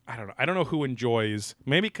like, I don't know. I don't know who enjoys,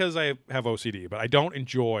 maybe because I have OCD, but I don't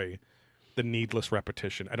enjoy the needless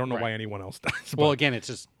repetition. I don't know Right. why anyone else does. Well, but- again, it's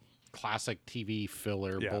just classic TV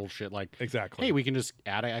filler Yeah. bullshit. Like, exactly. hey, we can just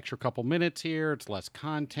add an extra couple minutes here. It's less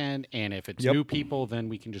content, and if it's Yep. new people, then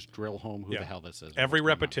we can just drill home who Yeah. the hell this is. and Every what's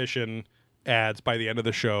going on. repetition adds by the end of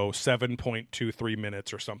the show 7.23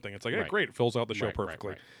 minutes or something. It's like, hey, Right. great, it fills out the show Right, right,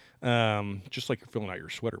 perfectly. Just like you're filling out your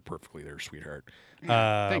sweater perfectly there, sweetheart.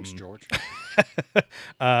 Thanks, George.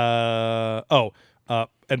 And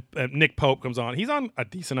Nick Pope comes on. He's on a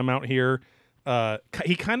decent amount here.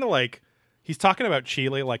 He kind of like, he's talking about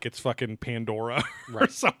Chile like it's fucking Pandora or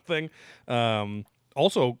Right. something.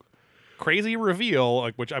 Also, crazy reveal,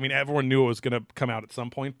 like, which, I mean, everyone knew it was going to come out at some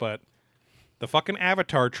point, but the fucking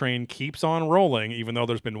Avatar train keeps on rolling, even though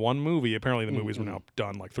there's been one movie. Apparently, the movies were now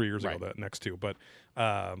done like 3 years ago. Right. The next two, but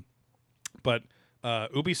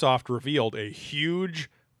Ubisoft revealed a huge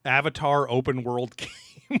Avatar open world game,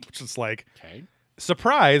 which is like Okay.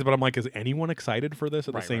 surprise. But I'm like, is anyone excited for this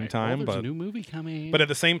at the Right, same right. time? Oh, there's But a new movie coming. but at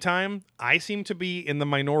the same time, I seem to be in the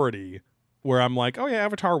minority where I'm like, oh yeah,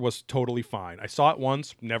 Avatar was totally fine. I saw it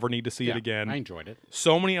once, never need to see yeah, it again. I enjoyed it.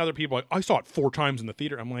 So many other people, like, I saw it 4 times in the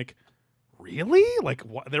theater. I'm like, really? Like,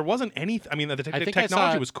 what? There wasn't any. I mean, the I think technology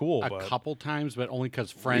I saw it was cool, a but couple times, but only because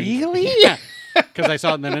friends. Really? Yeah. Because I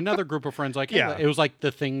saw it, and then another group of friends like, hey, Yeah. it was like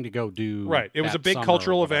the thing to go do. right, it was that a big summer or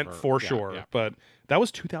cultural event whatever. for Yeah, sure. yeah. But that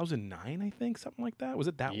was 2009, I think, something like that. Was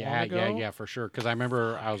it that long Yeah, ago? yeah, for sure. Because I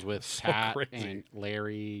remember I was with So Pat crazy. and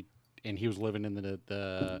Larry, and he was living in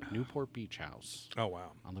the Newport Beach house Oh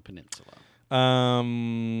wow. on the peninsula.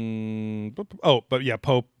 But yeah,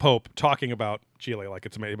 Pope talking about Chile like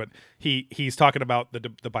it's amazing, but he's talking about the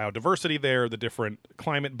biodiversity there, the different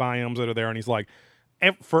climate biomes that are there, and he's like,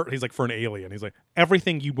 for an alien, he's like,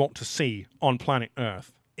 everything you want to see on planet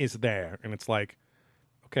Earth is there, and it's like,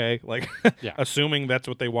 okay, like, Yeah. assuming that's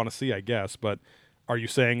what they want to see, I guess, but are you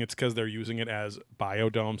saying it's because they're using it as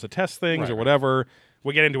biodomes to test things Right, or right. whatever?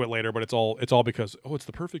 We'll get into it later, but it's all because it's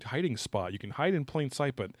the perfect hiding spot. You can hide in plain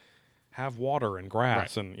sight, but have water and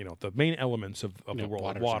grass and the main elements of the Yeah, world,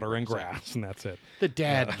 like waters water and and grass, grass, and that's it. The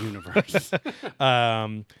dad universe.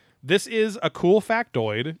 This is a cool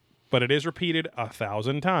factoid, but it is repeated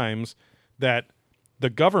 1,000 times that the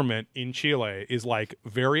government in Chile is like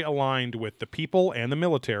very aligned with the people and the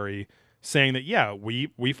military, saying that yeah, we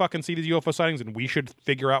fucking see these UFO sightings and we should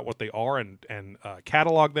figure out what they are and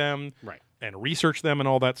catalog them, Right. and research them and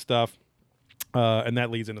all that stuff. And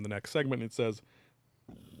that leads into the next segment. It says,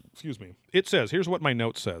 here's what my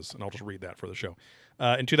note says, and I'll just read that for the show.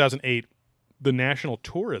 In 2008, the National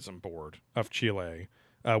Tourism Board of Chile,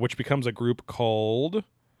 which becomes a group called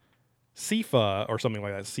CIFA or something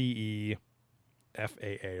like that, CEFAA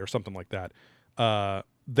or something like that,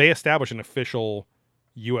 they establish an official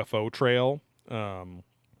UFO trail.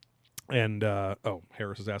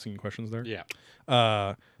 Harris is asking you questions there.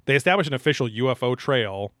 Yeah. They establish an official UFO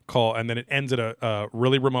trail and then it ends at a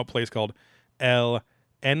really remote place called El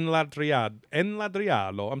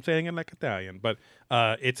Enladriado. I'm saying it like Italian, but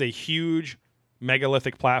it's a huge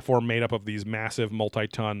megalithic platform made up of these massive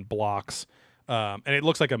multi-ton blocks, and it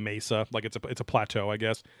looks like a mesa, like it's a plateau, I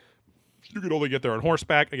guess. You could only get there on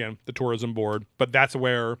horseback. Again, the tourism board, but that's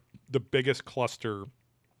where the biggest cluster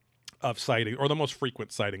of sightings or the most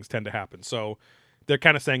frequent sightings tend to happen. So they're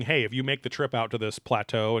kind of saying, hey, if you make the trip out to this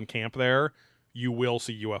plateau and camp there, you will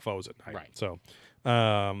see UFOs at night. Right. So,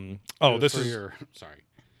 It was for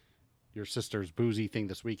your sister's boozy thing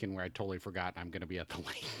this weekend where I totally forgot I'm going to be at the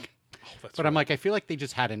lake. But I'm like, I feel like they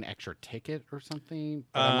just had an extra ticket or something.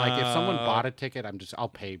 But I'm like, if someone bought a ticket, I'll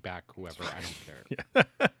pay back whoever. I don't care.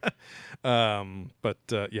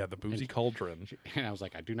 Yeah, the boozy cauldron. And I was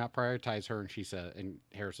like, I do not prioritize her. And she said, and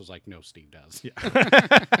Harris was like, no, Steve does.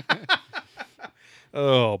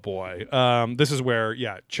 Oh boy. This is where,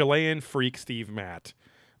 Chilean freak Steve Matt.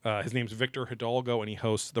 His name's Victor Hidalgo, and he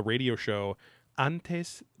hosts the radio show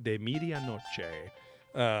Antes de Medianoche.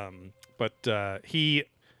 But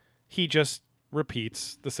he just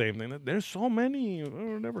repeats the same thing. There's so many,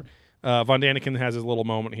 whatever. Von Daniken has his little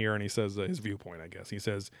moment here, and he says his viewpoint, I guess. He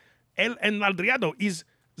says, El Enladriado is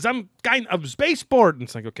some kind of spaceport. And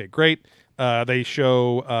it's like, okay, great. They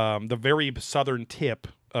show the very southern tip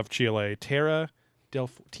of Chile, Terra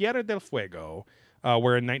Tierra del Fuego,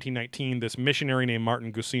 where in 1919 this missionary named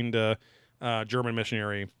Martin Gusinda, German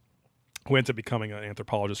missionary, who ends up becoming an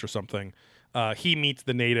anthropologist or something, he meets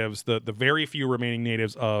the natives, the very few remaining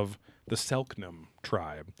natives of the Selknam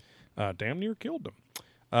tribe. Damn near killed them.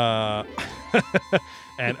 And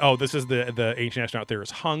this is the ancient astronaut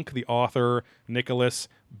theorist Hunk, the author Nicholas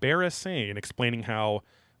Barrasane, explaining how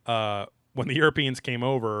when the Europeans came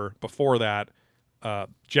over before that,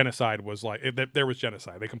 genocide was like there was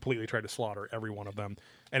genocide. They completely tried to slaughter every one of them,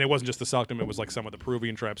 and it wasn't just the Selknam. It was like some of the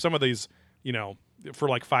Peruvian tribes. Some of these, for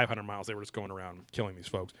like 500 miles, they were just going around killing these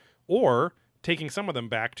folks, or taking some of them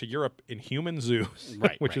back to Europe in human zoos,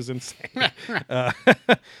 which is insane.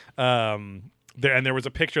 There was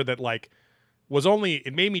a picture that like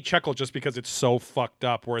it made me chuckle just because it's so fucked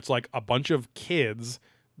up, where it's like a bunch of kids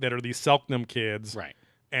that are these Selknam kids, Right.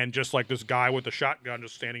 and just like this guy with a shotgun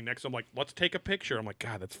just standing next to him, like, let's take a picture. I'm like,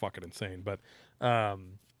 God, that's fucking insane. But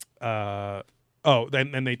then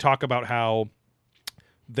they talk about how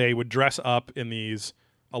they would dress up in these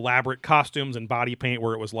elaborate costumes and body paint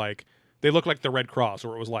where it was like they looked like the Red Cross,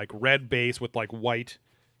 where it was like red base with like white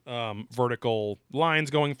vertical lines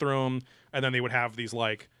going through them, and then they would have these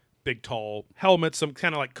like big tall helmets, some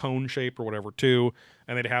kind of like cone shape or whatever too,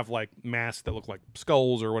 and they'd have like masks that look like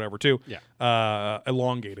skulls or whatever too.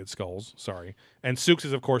 Elongated skulls, sorry. And Sooks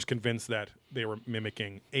is of course convinced that they were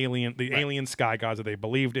mimicking alien sky gods that they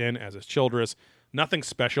believed in as his Childress. Nothing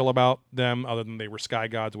special about them other than they were sky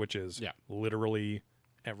gods, which is literally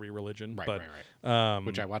every religion. Right.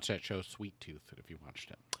 Which I watched that show Sweet Tooth, if you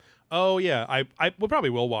watched it. Oh yeah, I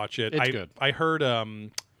probably will watch it. It's good. I heard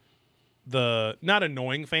the not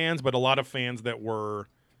annoying fans, but a lot of fans that were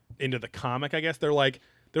into the comic, I guess they're like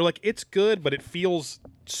it's good, but it feels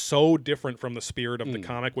so different from the spirit of the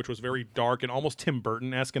comic, which was very dark and almost Tim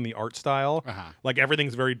Burton-esque in the art style. Like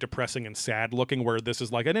everything's very depressing and sad looking, where this is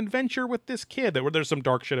like an adventure with this kid where there's some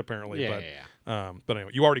dark shit apparently. But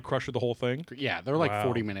anyway, you already crushed the whole thing? Yeah, they're like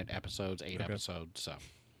 40-minute episodes, 8 episodes, so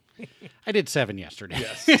I did 7 yesterday.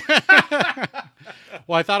 Yes.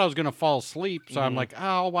 Well, I thought I was going to fall asleep, so I'm like,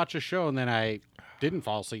 I'll watch a show, and then I didn't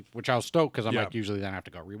fall asleep, which I was stoked because I'm like, usually then I have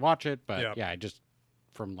to go rewatch it, but I just,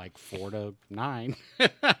 from like 4 to 9.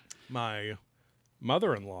 My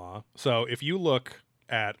mother-in-law, so if you're looking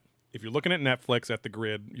at Netflix at the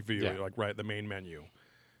grid view, like right, the main menu,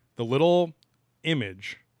 the little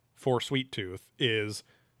image for Sweet Tooth is...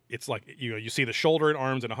 It's like, you see the shoulder and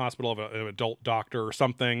arms in a hospital of an adult doctor or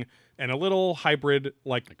something, and a little hybrid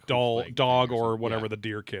like dog or whatever, the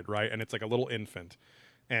deer kid, right? And it's like a little infant.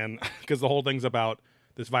 And because the whole thing's about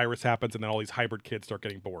this virus happens and then all these hybrid kids start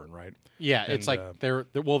getting born, right? Yeah, and it's like they're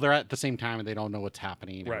at the same time and they don't know what's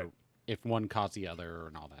happening, or if one caused the other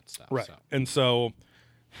and all that stuff. Right. So. And so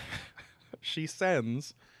she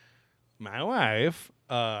sends my wife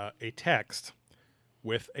a text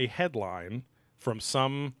with a headline from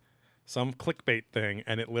some clickbait thing,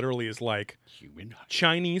 and it literally is like,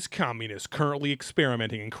 Chinese communists currently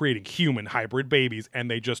experimenting and creating human hybrid babies,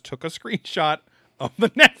 and they just took a screenshot of the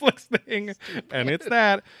Netflix thing, and it's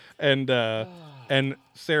that, and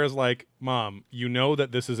Sarah's like, Mom, you know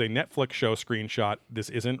that this is a Netflix show screenshot, this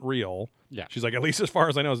isn't real. She's like, at least as far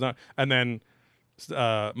as I know it's not. And then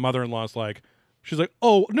mother-in-law's like, she's like,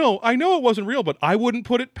 oh, no, I know it wasn't real, but I wouldn't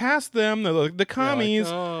put it past them, the commies.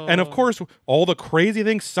 And, of course, all the crazy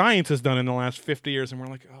things science has done in the last 50 years. And we're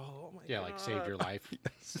like, oh, my God. Like saved your life.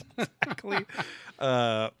 Yes, exactly.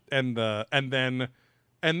 And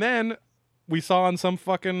then we saw on some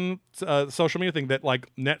fucking social media thing that, like,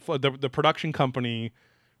 Netflix, the production company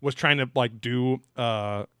was trying to, like, do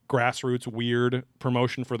grassroots weird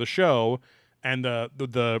promotion for the show. And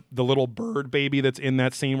the little bird baby that's in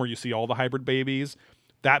that scene where you see all the hybrid babies,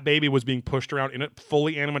 that baby was being pushed around in a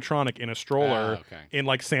fully animatronic in a stroller in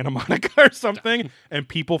like Santa Monica or something, and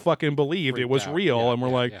people fucking believed it was real. And we're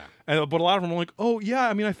like, but a lot of them were like, oh yeah,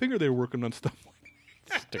 I mean, I figured they were working on stuff like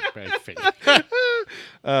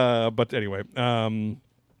that. But anyway,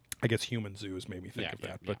 I guess Human Zoos made me think of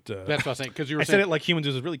that. But that's what I was saying, because you were I said it like Human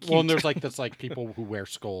Zoos is really cute. Well, and there's like people who wear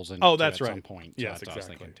skulls and that's at right. some point. Yes, that's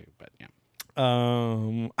exactly. what I was thinking too. But yeah.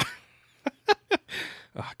 Oh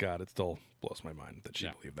God, it still blows my mind that she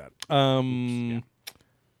believed that.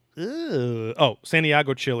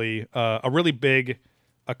 Santiago, Chile, a really big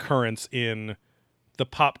occurrence in the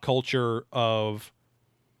pop culture of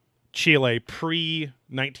Chile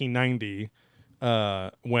pre-1990,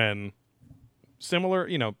 when similar,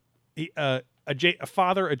 a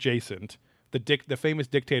father adjacent, the famous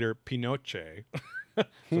dictator Pinochet. So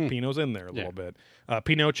Pino's in there a little bit.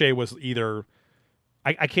 Pinochet was either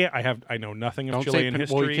I know nothing of Chilean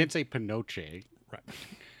history. Well, you can't say Pinochet. Right.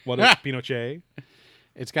 What is Pinochet?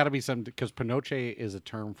 It's got to be some because Pinochet is a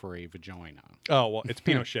term for a vagina. Oh well, it's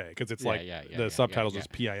Pinochet because it's the subtitles is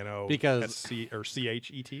Pino Because SC or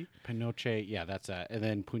CHET. Pinochet, yeah, that's a, and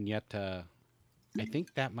then Puñeta. I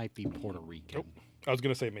think that might be Puerto Rican. I was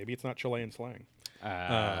gonna say maybe it's not Chilean slang.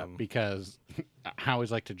 Because I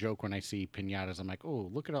always like to joke when I see piñatas. I'm like, oh,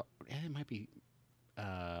 look at all. It might be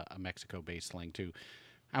a Mexico-based slang too.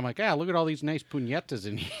 I'm like, look at all these nice puñetas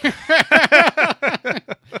in here.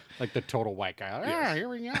 Like the total white guy. Here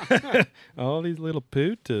we go. All these little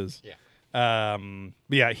putas. Yeah.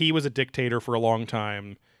 But yeah, he was a dictator for a long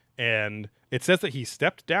time, and it says that he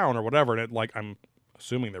stepped down or whatever. And I'm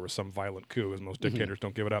assuming there was some violent coup, as most dictators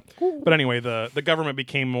don't give it up. But anyway, the government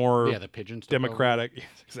became more the pigeons democratic. Yes,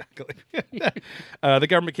 exactly. The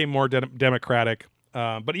government became more democratic.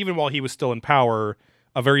 But even while he was still in power,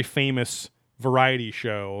 a very famous variety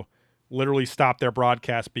show literally stopped their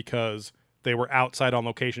broadcast because they were outside on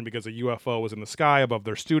location because a UFO was in the sky above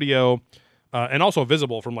their studio, and also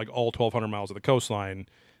visible from all 1,200 miles of the coastline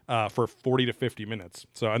for 40 to 50 minutes.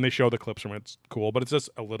 So, and they show the clips from it. It's cool, but it's just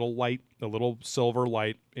a little light, a little silver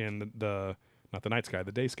light in the not the night sky,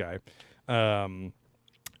 the day sky. And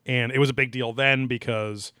it was a big deal then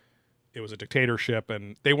because it was a dictatorship,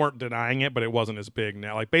 and they weren't denying it, but it wasn't as big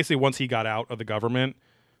now. Basically, once he got out of the government,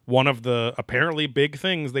 one of the apparently big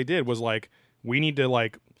things they did was we need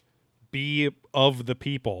to be of the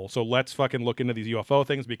people. So let's fucking look into these UFO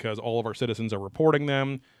things because all of our citizens are reporting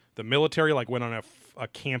them. The military went on a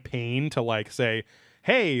campaign to say,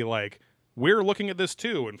 hey, we're looking at this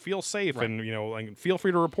too and feel safe, right. And feel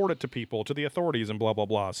free to report it to people, to the authorities, and blah blah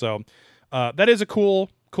blah. So that is a cool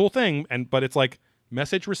thing, but it's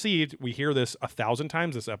message received. We hear this 1,000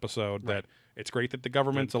 times this episode that it's great that the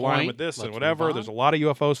government's aligned with this and whatever. There's a lot of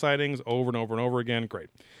UFO sightings over and over and over again. Great.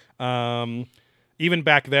 Even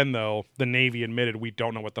back then, though, the Navy admitted we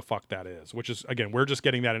don't know what the fuck that is, which is, again, we're just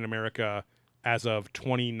getting that in America as of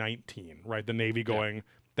 2019, right? The Navy going,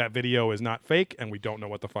 that video is not fake, and we don't know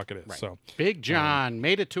what the fuck it is. Right. So Big John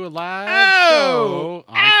made it to a live show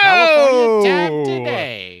on California Tap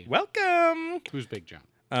today. Welcome. Who's Big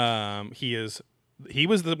John? He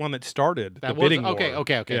was the one that started the bidding war.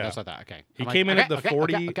 Okay. Yeah. That's what I thought. Okay. He came in at the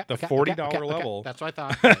 $40 level. That's what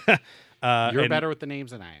I thought. You're better with the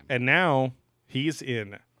names than I am. And now he's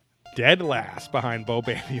in dead last behind Bo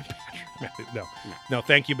Bandy and Patrick. No.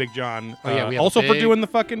 Thank you, Big John. Also for doing the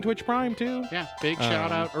fucking Twitch Prime too. Yeah, big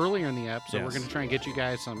shout out earlier in the episode. Yes. We're going to try and get you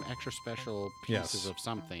guys some extra special pieces of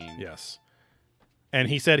something. Yes. And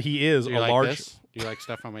he said he is a large. This? Do you like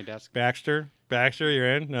stuff on my desk? Baxter,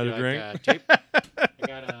 you're in. Another drink. Tape? I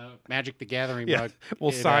got a Magic the Gathering mug.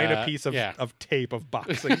 We'll sign a piece of tape, of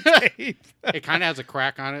boxing tape. It kind of has a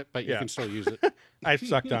crack on it, but you can still use it. I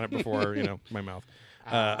sucked on it before, my mouth.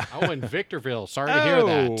 In Victorville. Sorry to hear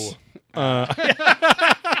that.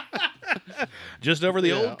 Just over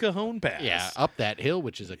the old Cajon Pass. Yeah, up that hill,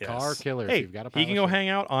 which is a car killer. Hey, if you've got a he can go hang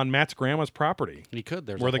out on Matt's grandma's property. He could.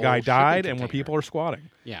 There's where the guy died and where people are squatting.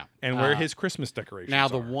 Yeah. And where his Christmas decorations Now, are.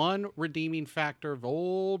 the one redeeming factor of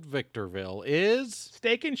old Victorville is...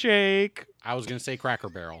 Steak and Shake. I was going to say Cracker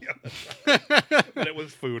Barrel. But it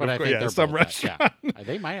was food. But I think they're some both restaurant.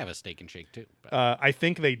 They might have a Steak and Shake, too. But. I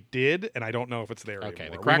think they did, and I don't know if it's there anymore. Okay,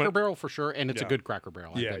 the Cracker Barrel for sure, and it's a good Cracker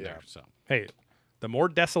Barrel. I've been there, so. Hey, the more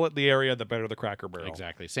desolate the area, the better the Cracker Barrel.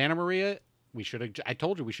 Exactly. Santa Maria, I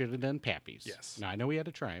told you we should have done Pappy's. Yes. Now, I know we had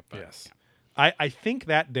to try it, but. Yes. Yeah. I think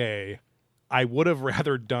that day, I would have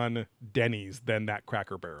rather done Denny's than that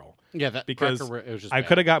Cracker Barrel. Yeah, because it was just I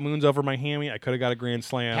could have got Moons Over my Hammy. I could have got a Grand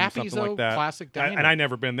Slam, Pappy's, something like that. Classic diner. And I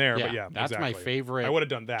never been there, but that's exactly. my favorite. I would have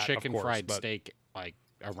done that. Chicken of course, fried steak,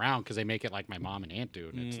 around because they make it like my mom and aunt do,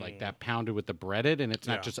 and it's like that pounded with the breaded, and it's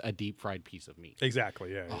not just a deep fried piece of meat.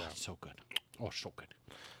 Exactly. Yeah. It's so good. So good.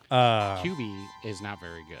 QB is not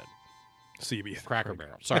very good. CB Cracker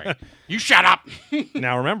Barrel. Sorry, you shut up.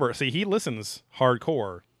 Now remember, he listens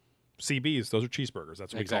hardcore. CBs, those are cheeseburgers.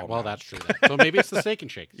 That's what we call them. Well, that's true. So maybe it's the Steak and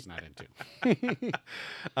Shake he's not into.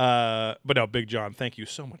 But no, Big John, thank you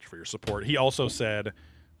so much for your support. He also said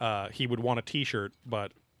he would want a T-shirt,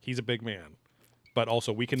 but he's a big man. But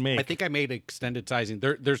also, we can make. I think I made extended sizing.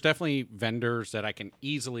 There's definitely vendors that I can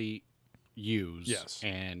easily use. Yes.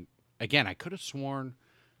 And again, I could have sworn.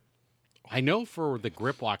 I know for the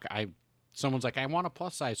grip lock, someone's like, I want a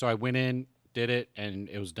plus size, so I went in, did it, and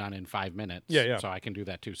it was done in 5 minutes. Yeah. So I can do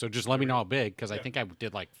that too. So just let me know how big, because I think I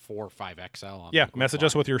did like 4 or 5 XL on. Yeah, message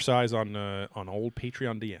us with your size on old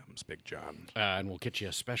Patreon DMs, Big John, and we'll get you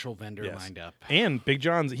a special vendor lined up. And Big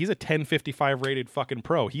John's, he's a 1055 rated fucking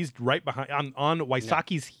pro. He's right behind on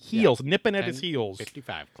Waisaki's heels, nipping at his heels.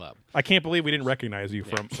 55 Club. I can't believe we didn't recognize you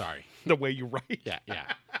from sorry the way you write. Yeah.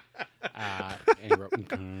 And he wrote,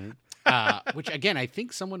 "Mhm." Which, again, I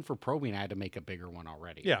think someone for probing had to make a bigger one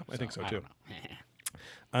already. Yeah, I think so, too.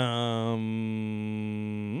 Don't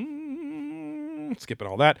know. Skipping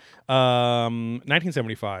all that.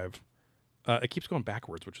 1975. It keeps going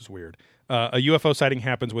backwards, which is weird. A UFO sighting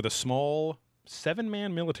happens with a small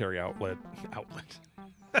 7-man military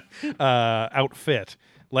outfit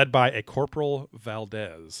led by a Corporal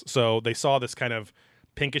Valdez. So they saw this kind of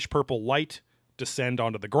pinkish purple light descend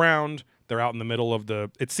onto the ground. They're out in the middle of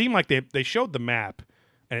it seemed like they showed the map,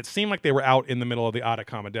 and it seemed like they were out in the middle of the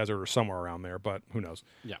Atacama Desert or somewhere around there, but who knows?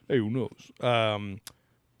 Yeah. Hey, who knows?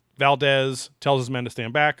 Valdez tells his men to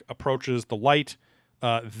stand back, approaches the light.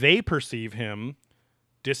 They perceive him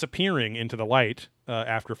disappearing into the light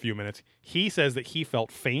after a few minutes. He says that he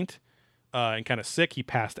felt faint and kind of sick. He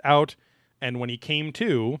passed out. And when he came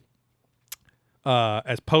to,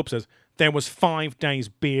 as Pope says, there was 5 days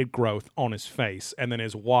beard growth on his face. And then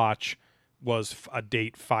his watch was a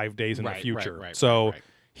date 5 days in the future. So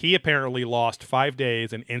he apparently lost 5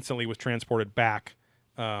 days and instantly was transported back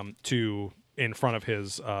to in front of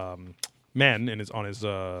his men on his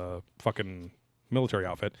fucking military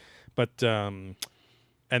outfit. But and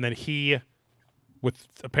then he,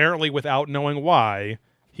 apparently without knowing why,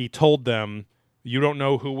 he told them, "You don't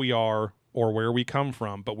know who we are or where we come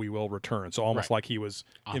from, but we will return." So almost like he was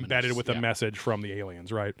embedded with a message from the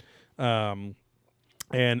aliens, right? And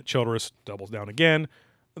Childress doubles down again.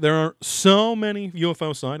 There are so many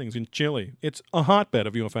UFO sightings in Chile. It's a hotbed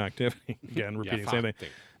of UFO activity. Again, repeating the same thing.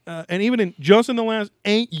 And even just in the last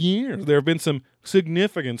 8 years, there have been some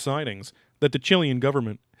significant sightings that the Chilean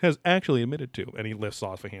government has actually admitted to. And he lists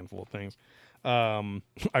off a handful of things.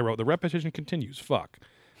 I wrote, the repetition continues. Fuck.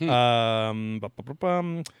 So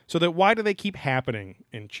that why do they keep happening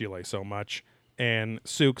in Chile so much? And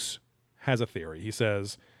Sukes has a theory. He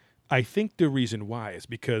says, I think the reason why is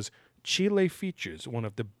because Chile features one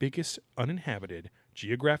of the biggest uninhabited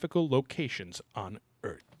geographical locations on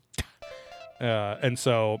Earth. And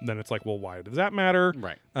so then it's like, well, why does that matter?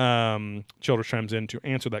 Right. Childress chimes in to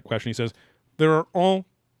answer that question. He says, there are all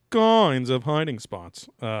kinds of hiding spots.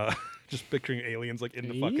 Just picturing aliens like in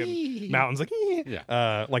the fucking mountains, like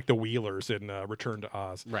like the Wheelers in Return to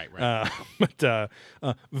Oz. Right. But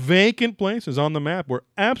vacant places on the map where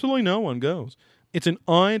absolutely no one goes. It's an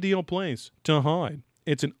ideal place to hide.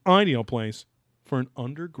 It's an ideal place for an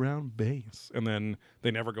underground base. And then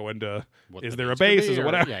they never go into is there a base or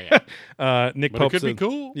whatever. Nick Pope could says, be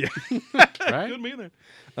cool. Yeah, right. Could be there.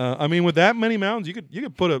 I mean, with that many mountains, you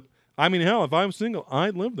could put a. I mean, hell, if I'm single,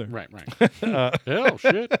 I'd live there. Right. Hell,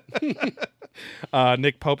 shit.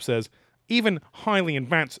 Nick Pope says, even highly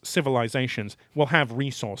advanced civilizations will have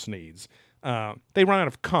resource needs. They run out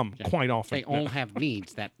of quite often. They all have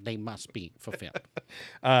needs that they must be fulfilled.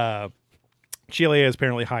 Chile is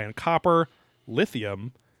apparently high in copper,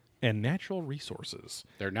 lithium, and natural resources.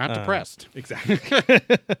 They're not depressed. Exactly.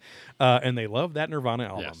 And they love that Nirvana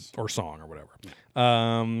album or song or whatever.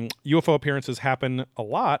 UFO appearances happen a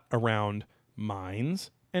lot around mines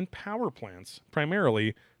and power plants,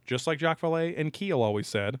 primarily, just like Jacques Vallée and Keel always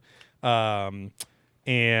said. And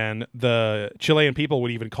the Chilean people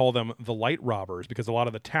would even call them the light robbers because a lot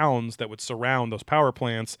of the towns that would surround those power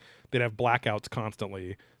plants, they'd have blackouts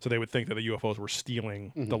constantly. So they would think that the UFOs were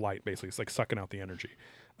stealing the light, basically. It's like sucking out the energy.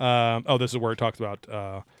 This is where it talks about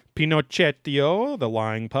Pinochetio, the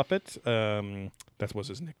lying puppet. That was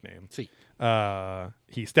his nickname. See.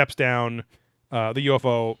 He steps down. The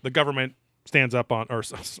UFO, the government stands up on,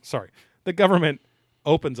 the government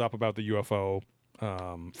opens up about the UFO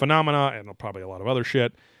phenomena and probably a lot of other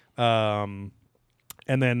shit. And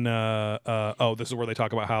then, this is where they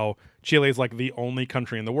talk about how Chile is like the only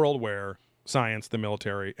country in the world where science, the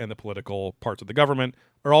military, and the political parts of the government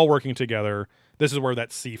are all working together. This is where that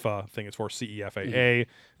CEFA thing is for, CEFAA.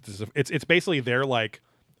 It's basically their like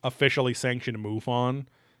officially sanctioned MUFON,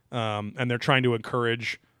 and they're trying to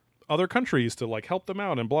encourage other countries to like help them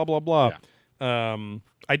out and blah blah blah.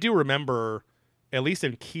 I do remember, at least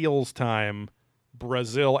in Keel's time,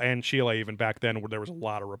 Brazil and Chile, even back then, where there was a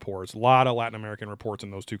lot of reports, a lot of Latin American reports in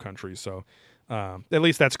those two countries. So at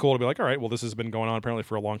least that's cool to be like, all right, well, this has been going on apparently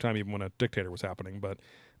for a long time, even when a dictator was happening. But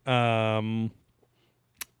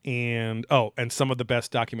and some of the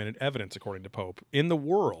best documented evidence, according to Pope, in the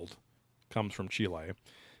world comes from Chile.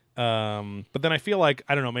 But then I feel like,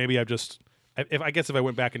 I don't know, maybe if I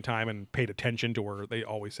went back in time and paid attention to where they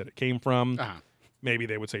always said it came from, maybe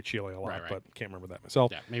they would say Chile a lot, but can't remember that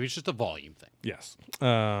myself. Yeah, maybe it's just a volume thing. Yes.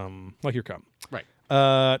 Like your come. Right.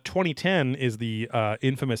 2010 is the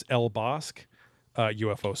infamous El Bosque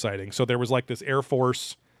UFO sighting. So there was like this Air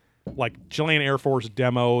Force like Chilean Air Force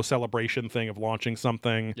demo celebration thing of launching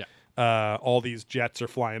something. Yeah. All these jets are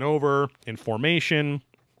flying over in formation.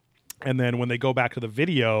 And then when they go back to the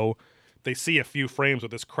video, they see a few frames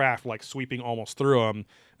with this craft like sweeping almost through them.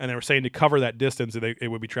 And they were saying to cover that distance, it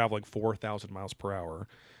would be traveling 4,000 miles per hour.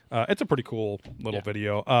 It's a pretty cool little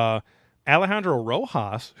video. Alejandro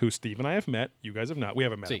Rojas, who Steve and I have met, you guys have not. We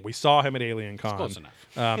haven't met him. We saw him at Alien Con. Close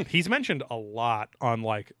enough. He's mentioned a lot on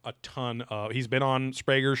like a ton of. He's been on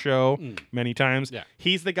Sprague's show many times. Yeah.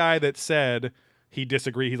 He's the guy that said he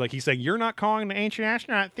disagreed. He's saying you're not calling the ancient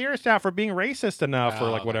astronaut theorist out for being racist enough or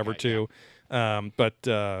like whatever too.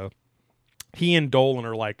 But he and Dolan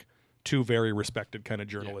are like two very respected kind of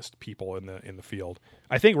journalist people in the field.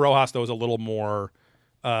 I think Rojas though is a little more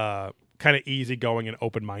kind of easygoing and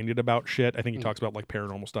open-minded about shit. I think he talks about like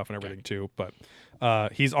paranormal stuff and everything too. But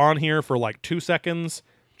he's on here for like 2 seconds,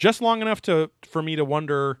 just long enough for me to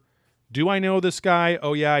wonder, do I know this guy?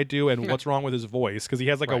 Oh yeah, I do. And what's wrong with his voice? Because he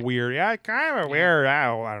has like a weird, kind of a weird.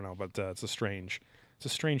 I don't know, but it's a strange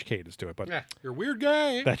cadence to it. But you're a weird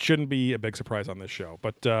guy. that shouldn't be a big surprise on this show.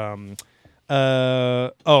 But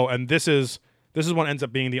and this is what ends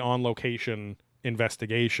up being the on-location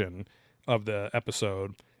investigation of the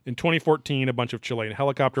episode. In 2014, a bunch of Chilean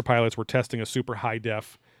helicopter pilots were testing a super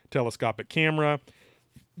high-def telescopic camera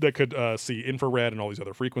that could see infrared and all these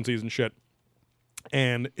other frequencies and shit.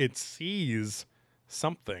 And it sees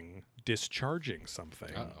something discharging something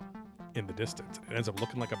in the distance. It ends up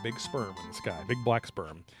looking like a big sperm in the sky, big black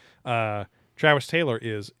sperm. Travis Taylor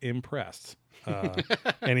is impressed.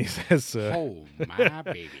 And he says, oh, my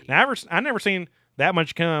baby. I never seen that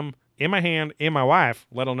much cum in my hand, in my wife,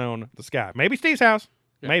 let alone the sky. Maybe Steve's house.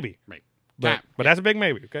 Yeah, maybe. But Yeah. that's a big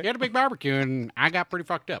maybe, okay? We had a big barbecue, and I got pretty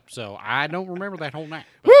fucked up, so I don't remember that whole night.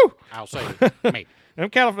 Woo! I'll say maybe.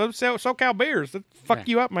 Them SoCal beers, that fuck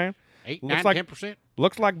you up, man. 8, Looks 9, like 10%.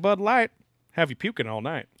 Looks like Bud Light. Have you puking all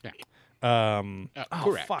night? Yeah.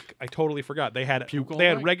 Oh fuck! I totally forgot. They had Puke all they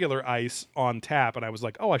had night? regular ice on tap, and I was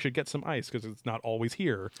like, oh, I should get some ice because it's not always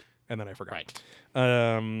here. And then I forgot. Right.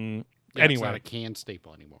 Yeah, It's anyway, not a canned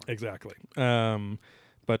staple anymore. exactly.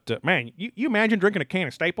 But man, you imagine drinking a can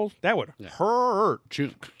of Staples? That would hurt.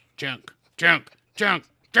 Junk, junk, junk, junk,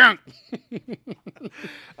 junk.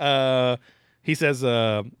 He says,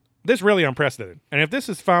 this really unprecedented. And if this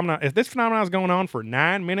phenomenon is going on for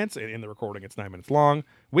 9 minutes, in the recording it's 9 minutes long,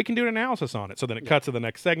 we can do an analysis on it. So then it cuts to the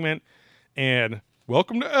next segment, and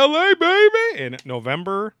welcome to LA, baby! In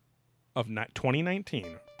November of 2019.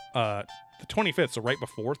 The 25th, so right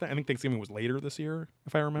before that. I think Thanksgiving was later this year,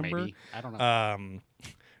 if I remember. Maybe. I don't know.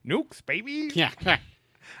 Nukes, baby!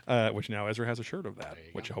 Yeah. Which now Ezra has a shirt of that,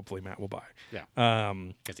 which go. hopefully Matt will buy. Yeah.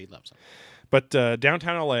 Because he loves them. But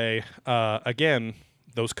downtown LA, again,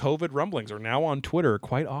 those COVID rumblings are now on Twitter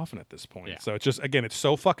quite often at this point. Yeah. So it's just, again, it's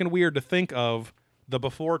so fucking weird to think of the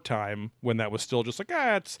before time when that was still just like,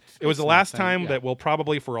 it was the last time that we'll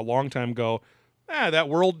probably for a long time go, that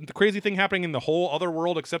world, the crazy thing happening in the whole other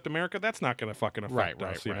world except America, that's not going to fucking affect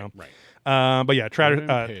us, you know? Right. But yeah,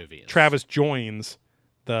 Impervious. Travis joins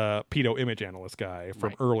the pedo image analyst guy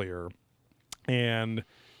from earlier. And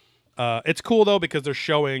it's cool, though, because they're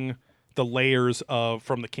showing the layers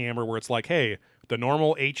from the camera where it's like, hey, the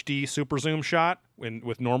normal HD super zoom shot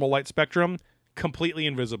with normal light spectrum, completely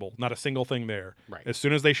invisible. Not a single thing there. Right. As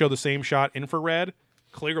soon as they show the same shot infrared,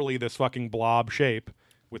 clearly this fucking blob shape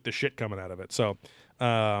with the shit coming out of it. So,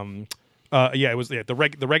 it was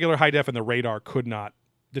the regular high def and the radar could not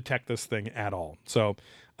detect this thing at all. So,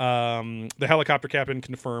 the helicopter captain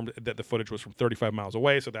confirmed that the footage was from 35 miles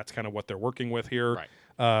away. So that's kind of what they're working with here.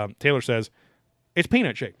 Right. Taylor says it's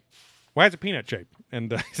peanut shaped. Why is it peanut shaped?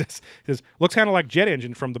 And he says looks kind of like jet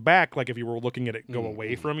engine from the back, like if you were looking at it go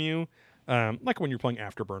away from you. Like when you're playing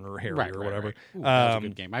Afterburner or Harry or whatever. Right. Ooh, that was a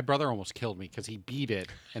good game. My brother almost killed me because he beat it,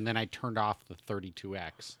 and then I turned off the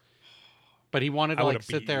 32X. But he wanted to like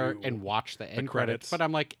sit there and watch the end credits. But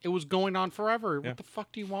I'm like, it was going on forever. What the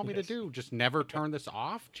fuck do you want me to do? Just never turn this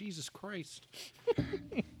off? Jesus Christ.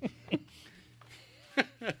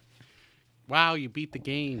 Wow, you beat the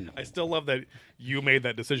game. I still love that you made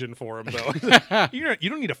that decision for him, though. You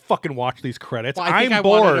don't need to fucking watch these credits. Well, I think I'm I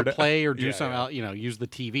wanted bored. to play or do something else, use the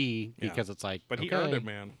TV because it's like, But he earned it,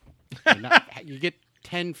 man. You get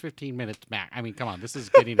 10, 15 minutes back. I mean, come on, this is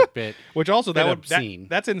getting a bit Which also obscene.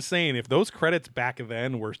 that's insane. If those credits back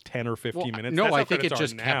then were 10 or 15 minutes, no, that's I how think it credits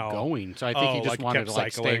just are kept now. going. So I think he just like wanted kept to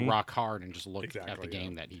like stay cycling. rock hard and just look at Exactly, the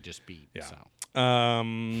game that he just beat. Yeah. So.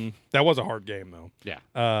 That was a hard game though. Yeah.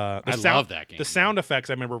 I love that game. The sound effects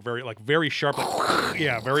I remember very sharp.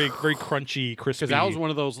 Like, very very crunchy, crispy. Because that was one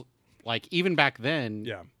of those, like even back then,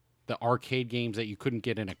 the arcade games that you couldn't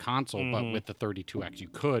get in a console, but with the 32X you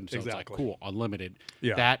could. So it's like, Exactly. cool, unlimited.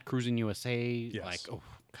 Yeah. That, Cruising USA, Yes. like, oh,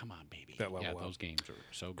 come on, baby. That level up. those games are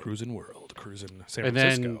so good. Cruising World, Cruising San And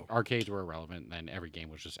Francisco. then arcades were irrelevant, and then every game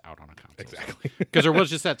was just out on a console. Exactly. Because there was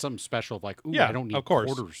just that something special of like, ooh, Yeah, I don't need of course.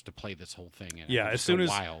 quarters to play this whole thing. And Yeah, it was as soon so as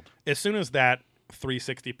wild. as soon as that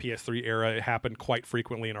 360 PS3 era, it happened quite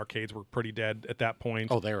frequently, and arcades were pretty dead at that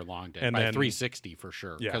point. Oh, they were long dead. And By then- 360 for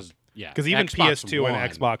sure. Yeah. Because even Xbox PS2 One,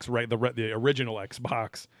 and Xbox, right, the original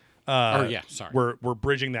Xbox, sorry. we're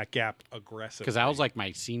bridging that gap aggressively. Because that was like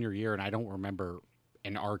my senior year, and I don't remember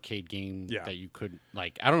an arcade game Yeah. that you could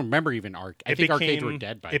like. I don't remember even I It think arcades became- were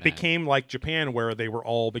dead by It then. became like Japan, where they were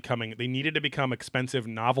all becoming. They needed to become expensive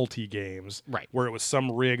novelty games, Right. Where it was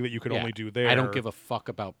some rig that you could Yeah. only do there. I don't give a fuck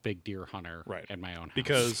about Big Deer Hunter Right. in my own house.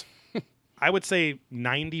 because I would say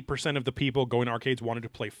 90% of the people going to arcades wanted to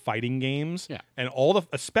play fighting games. Yeah. And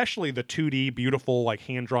especially the 2D beautiful like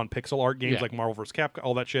hand-drawn pixel art games Yeah. like Marvel vs. Capcom,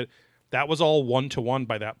 all that shit. That was all 1-to-1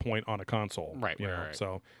 by that point on a console. Right, you right, know? right.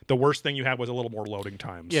 So the worst thing you had was a little more loading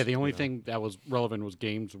times. Yeah, the only you know? thing that was relevant was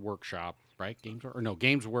Games Workshop, right? Game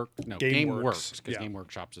GameWorks, Works, because yeah. Game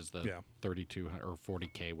Workshops is the Yeah. 3200 or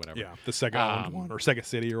 40K, whatever. Yeah, the Sega owned one or Sega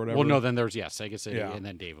City or whatever. Well, no, then there's Sega City Yeah. and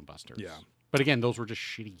then Dave and Buster's. Yeah. But again, those were just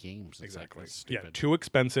shitty games. It's Exactly. Like, that's Yeah, stupid. too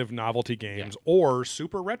expensive novelty games or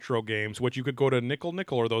super retro games, which you could go to Nickel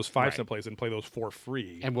or those 5-cent places and play those for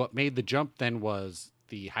free. And what made the jump then was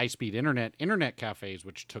the high-speed internet cafes,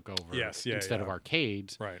 which took over Yes, yeah, instead yeah. of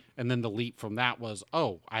arcades. Right. And then the leap from that was,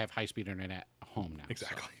 oh, I have high-speed internet at home now.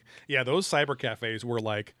 Exactly. Yeah, those cyber cafes were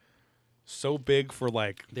like so big for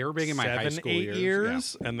like They were big in my high 7, school 8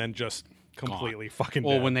 years, and then just completely fucking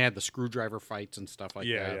Well, dead. when they had the screwdriver fights and stuff like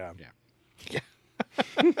Yeah, that. yeah.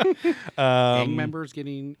 Gang members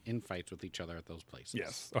getting in fights with each other at those places.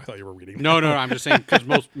 Yes. I thought you were reading that. No, I'm just saying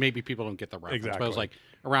because maybe people don't get the reference. But it was Exactly. like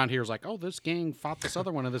around here is like, oh, this gang fought this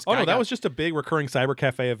other one, and this. Oh guy no, that got- was just a big recurring cyber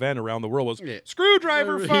cafe event around the world. Was Yeah.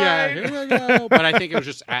 screwdriver fight? Yeah, here we go. But I think it was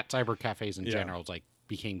just at cyber cafes in Yeah. general. It's like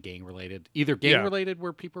became gang related, either gang related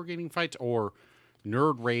where people were getting fights, or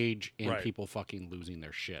nerd rage and Right. people fucking losing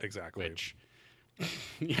their shit. Exactly. Which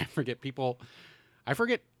I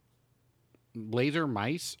forget. Laser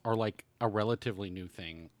mice are like a relatively new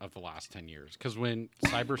thing of the last 10 years. Because when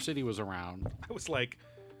Cyber City was around, I was like,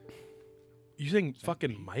 you saying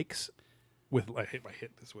fucking mics with I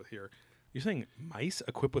hit this with here. You're saying mice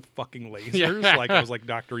equipped with fucking lasers? Yeah. Like I was like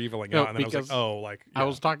Dr. Eviling No, out, and then I was like, because oh, like I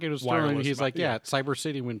was talking to Sterling, and wireless he's mi- like, yeah, at Cyber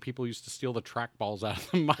City when people used to steal the trackballs out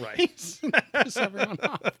of the mice Right. and piss everyone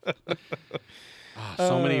off.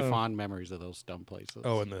 So many fond memories of those dumb places.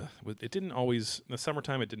 Oh, and it didn't always in the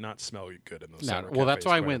summertime. It did not smell good in those. No, cyber well, that's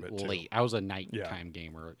cafes why I quite a went bit, too. late. I was a nighttime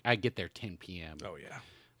gamer. I get there 10 p.m. Oh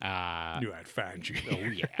yeah, knew I'd find you. Oh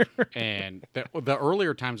yeah. And the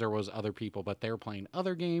earlier times there was other people, but they were playing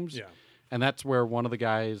other games. Yeah. And that's where one of the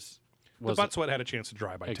guys The was butt sweat had a chance to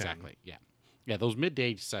dry by 10. exactly. Yeah. Yeah. Those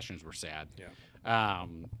midday sessions were sad. Yeah.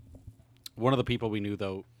 One of the people we knew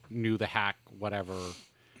the hack, whatever,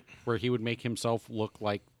 where he would make himself look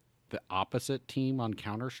like the opposite team on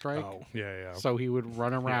Counter-Strike. Oh yeah. So he would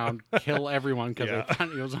run around, kill everyone because Yeah. they thought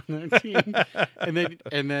he was on their team,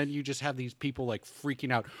 and then you just have these people like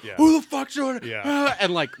freaking out. Yeah. Who the fuck's doing it? Yeah.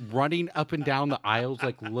 And like running up and down the aisles,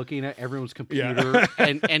 like looking at everyone's computer.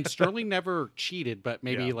 And Sterling never cheated, but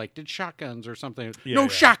maybe Yeah. like did shotguns or something. Yeah, no yeah.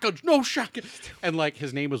 shotguns, no shotguns. And like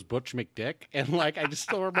his name was Butch McDick, and like I just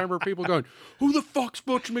still remember people going, "Who the fuck's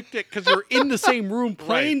Butch McDick?" Because you're in the same room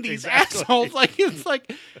playing Right, these exactly. assholes. Like it's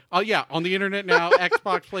like, oh yeah, on the internet now,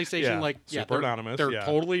 Xbox, PlayStation, Yeah, like super they're, anonymous, They're yeah.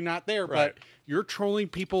 totally not there, Right. but you're trolling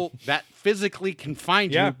people that physically can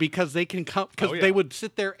find Yeah. you because they can come because Oh, yeah. they would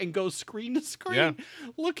sit there and go screen to screen Yeah.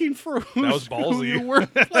 looking for who was ballsy. you were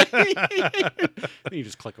playing. Then you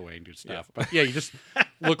just click away and do stuff. But yeah, you just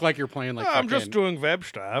look like you're playing like I'm fucking, just doing web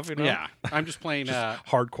stuff, you know. yeah. I'm just playing.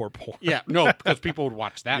 Hardcore porn. Yeah, no, because people would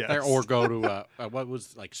watch that there Yes. or go to what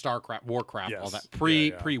was like StarCraft, Warcraft, all Yes. that pre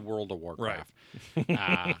Yeah, yeah. World of Warcraft.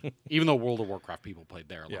 Even though World of Warcraft people played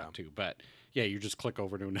there a Yeah. lot too, but yeah, you just click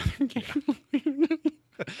over to another game.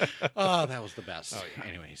 Oh, that was the best. Oh yeah.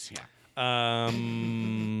 Anyways, yeah.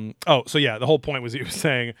 So yeah, the whole point was he was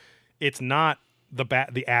saying it's not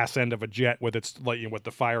the ass end of a jet with its like with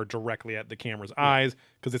the fire directly at the camera's eyes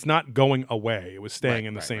because it's not going away. It was staying Right,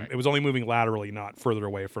 in the right, same. right. It was only moving laterally, not further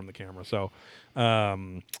away from the camera. So,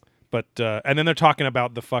 and then they're talking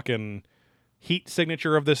about the fucking heat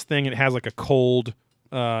signature of this thing. It has like a cold.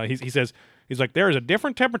 He says he's like there is a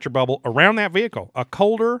different temperature bubble around that vehicle, a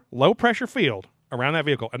colder, low pressure field around that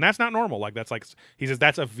vehicle, and that's not normal. Like that's like he says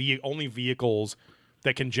that's only vehicles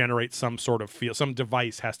that can generate some sort of feel. Some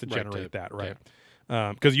device has to Right, generate that, right?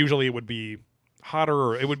 Because usually it would be hotter,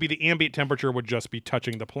 or it would be the ambient temperature would just be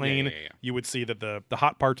touching the plane. Yeah. You would see that the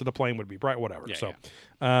hot parts of the plane would be bright, whatever. Yeah,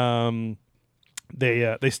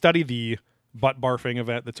 They study the butt barfing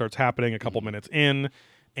event that starts happening a couple minutes in,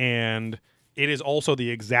 and it is also the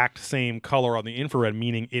exact same color on the infrared,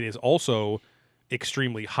 meaning it is also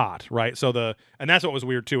extremely hot, right? And that's what was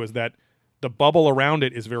weird too, is that the bubble around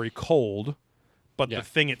it is very cold, but the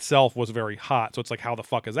thing itself was very hot. So it's like, how the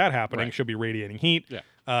fuck is that happening? Right. Should be radiating heat.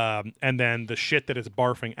 Yeah. And then the shit that it's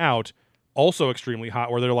barfing out, also extremely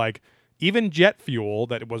hot, where they're like, even jet fuel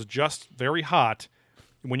that was just very hot,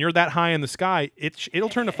 when you're that high in the sky, it'll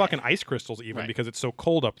turn to fucking ice crystals even, because it's so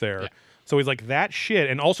cold up there. Yeah. So he's like, that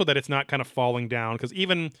shit, and also that it's not kind of falling down, because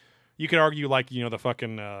even you could argue, like, the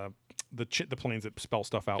fucking the planes that spell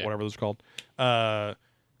stuff out, whatever those are called,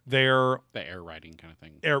 they're the air riding kind of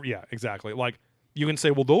thing. Yeah, exactly. Like, you can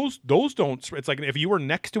say, well, those don't. It's like, if you were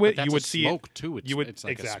next to it, But you would that's see smoke it. too. It's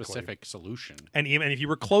like a specific solution. And even if you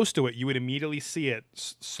were close to it, you would immediately see it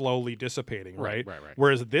slowly dissipating, right? Right.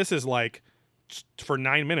 Whereas this is like, for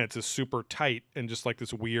 9 minutes, is super tight and just like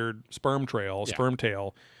this weird sperm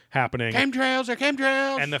tail happening.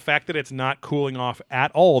 Chemtrails. And the fact that it's not cooling off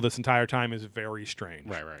at all this entire time is very strange.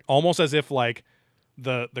 Right. Almost as if like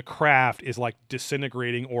the craft is like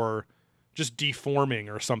disintegrating or just deforming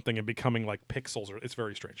or something and becoming like pixels. Or it's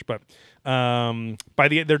very strange. But by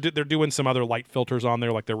the end, they're doing some other light filters on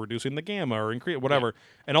there, like they're reducing the gamma or whatever. Yeah.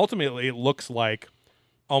 And ultimately, it looks like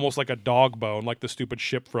almost like a dog bone, like the stupid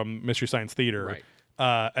ship from Mystery Science Theater.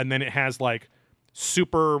 Right. And then it has like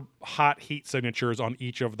super hot heat signatures on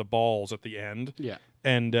each of the balls at the end. Yeah.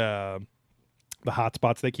 And the hot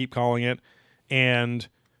spots, they keep calling it. And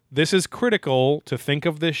this is critical to think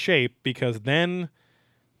of this shape, because then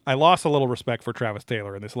I lost a little respect for Travis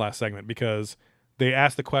Taylor in this last segment, because they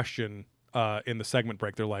asked the question in the segment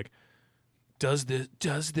break. They're like, does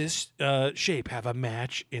this shape have a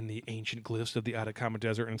match in the ancient glyphs of the Atacama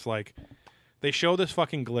Desert? And it's like, they show this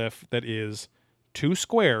fucking glyph that is 2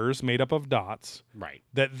 squares made up of dots. Right.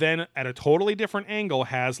 That then at a totally different angle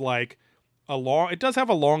has like it does have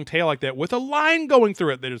a long tail like that with a line going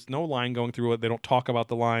through it. There's no line going through it. They don't talk about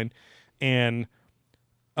the line. And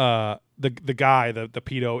the guy, the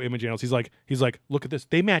pedo image analyst, he's like, look at this.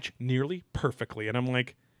 They match nearly perfectly. And I'm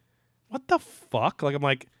like, what the fuck? Like, I'm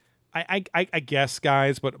like, I guess,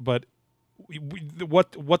 guys, but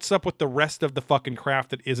what's up with the rest of the fucking craft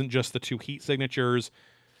that isn't just the 2 heat signatures?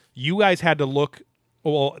 You guys had to look.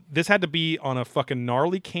 Well, this had to be on a fucking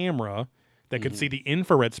gnarly camera that could see the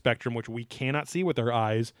infrared spectrum, which we cannot see with our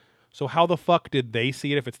eyes. So how the fuck did they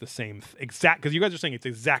see it if it's the same exact? Because you guys are saying it's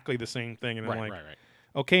exactly the same thing, and I'm like, right.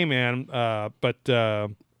 Okay, man. But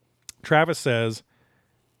Travis says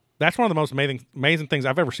that's one of the most amazing things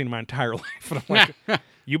I've ever seen in my entire life. And I'm like,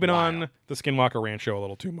 you've been on the Skinwalker Ranch show a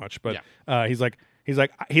little too much. But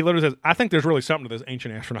he literally says, I think there's really something to this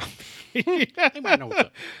ancient astronaut. He might know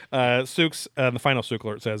what's up. Sooks, the final Sook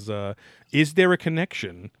alert says, is there a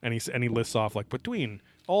connection? And he lists off like between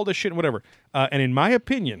all this shit and whatever. And in my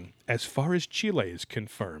opinion, as far as Chile is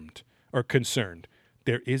concerned,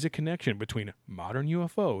 there is a connection between modern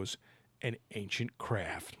UFOs and ancient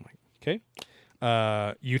craft. I'm like, okay.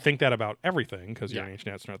 You think that about everything because you're an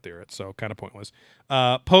ancient astronaut theorist, so kind of pointless.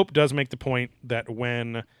 Pope does make the point that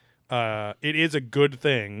when it is a good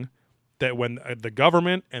thing that when the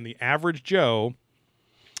government and the average Joe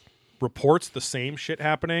reports the same shit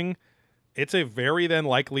happening, it's a very then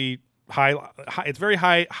likely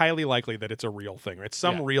highly likely that it's a real thing. Right? It's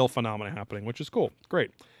some real phenomena happening, which is cool.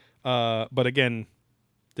 Great. But again,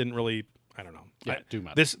 didn't really, I don't know. Do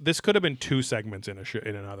much. This could have been 2 segments in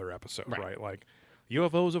another episode, right? Like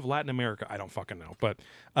UFOs of Latin America. I don't fucking know. But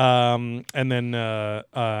and then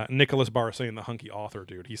Nicholas Barr saying, the hunky author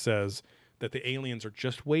dude, he says that the aliens are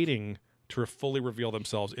just waiting to fully reveal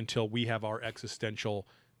themselves until we have our existential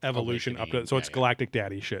evolution up to. So it's galactic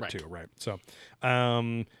daddy shit too, right? So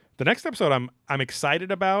the next episode I'm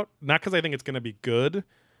excited about, not because I think it's going to be good,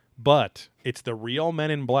 but it's the real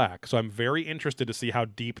Men in Black. So I'm very interested to see how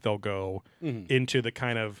deep they'll go into the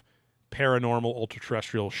kind of paranormal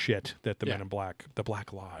ultra-terrestrial shit that the Men in Black, the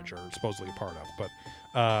Black Lodge, are supposedly a part of. But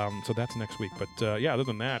so that's next week. But other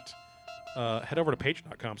than that, head over to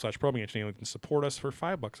patreon.com/ProbingAncientAliens and support us for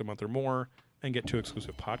 $5 a month or more and get 2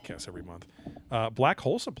 exclusive podcasts every month.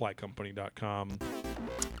 BlackHoleSupplyCompany.com,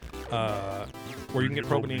 where you can get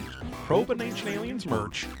Probing Ancient Aliens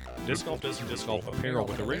merch, Disc Golf Disc and Disc Golf apparel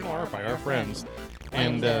with original art by our friends.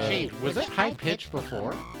 And was it high pitched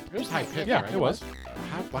before? It was high pitched, yeah, right? it was.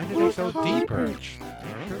 Why did it go deeper?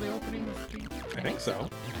 Sure the opening was deep. I think so.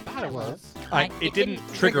 I thought it was. It didn't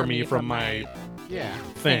trigger me from my Yeah.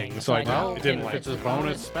 thing, so I Well, didn't if like. it's a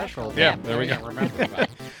bonus special, Yeah, then there we I go. can't remember that.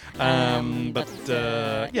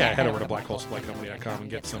 Yeah, head over to blackhole.company.com and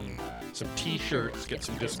get some t-shirts, get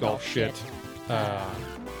some disc golf shit,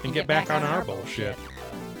 and get back on our bullshit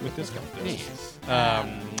with disc golf discs.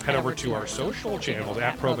 Head over to our social channels,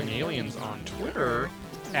 at Probing Aliens on Twitter,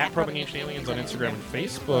 at Probing Ancient Aliens on Instagram and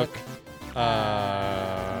Facebook.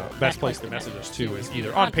 Best place to message us too is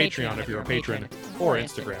either on Patreon if you're a patron, or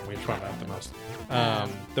Instagram. We find out the most.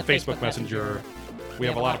 The Facebook Messenger, we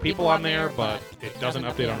have a lot of people on there, but it doesn't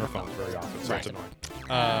update on our phones very often, so it's annoying.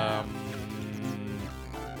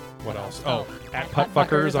 What else? Oh, at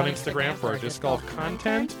Puttfuckers on Instagram for our disc golf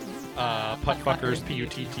content. Puttfuckers,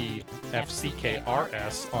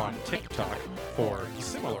 PUTTFCKRS on TikTok for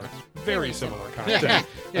very similar content.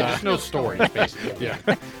 Just no stories, basically. Yeah.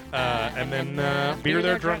 And then Beer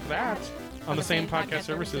There Drunk That on the same podcast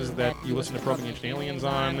services that you listen to Probing Ancient Aliens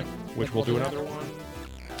on, which we'll do another one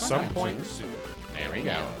some point soon. There we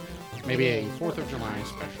go. Maybe a 4th of July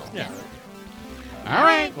special. Yeah. All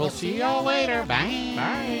right. We'll see y'all later. Bye.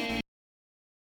 Bye.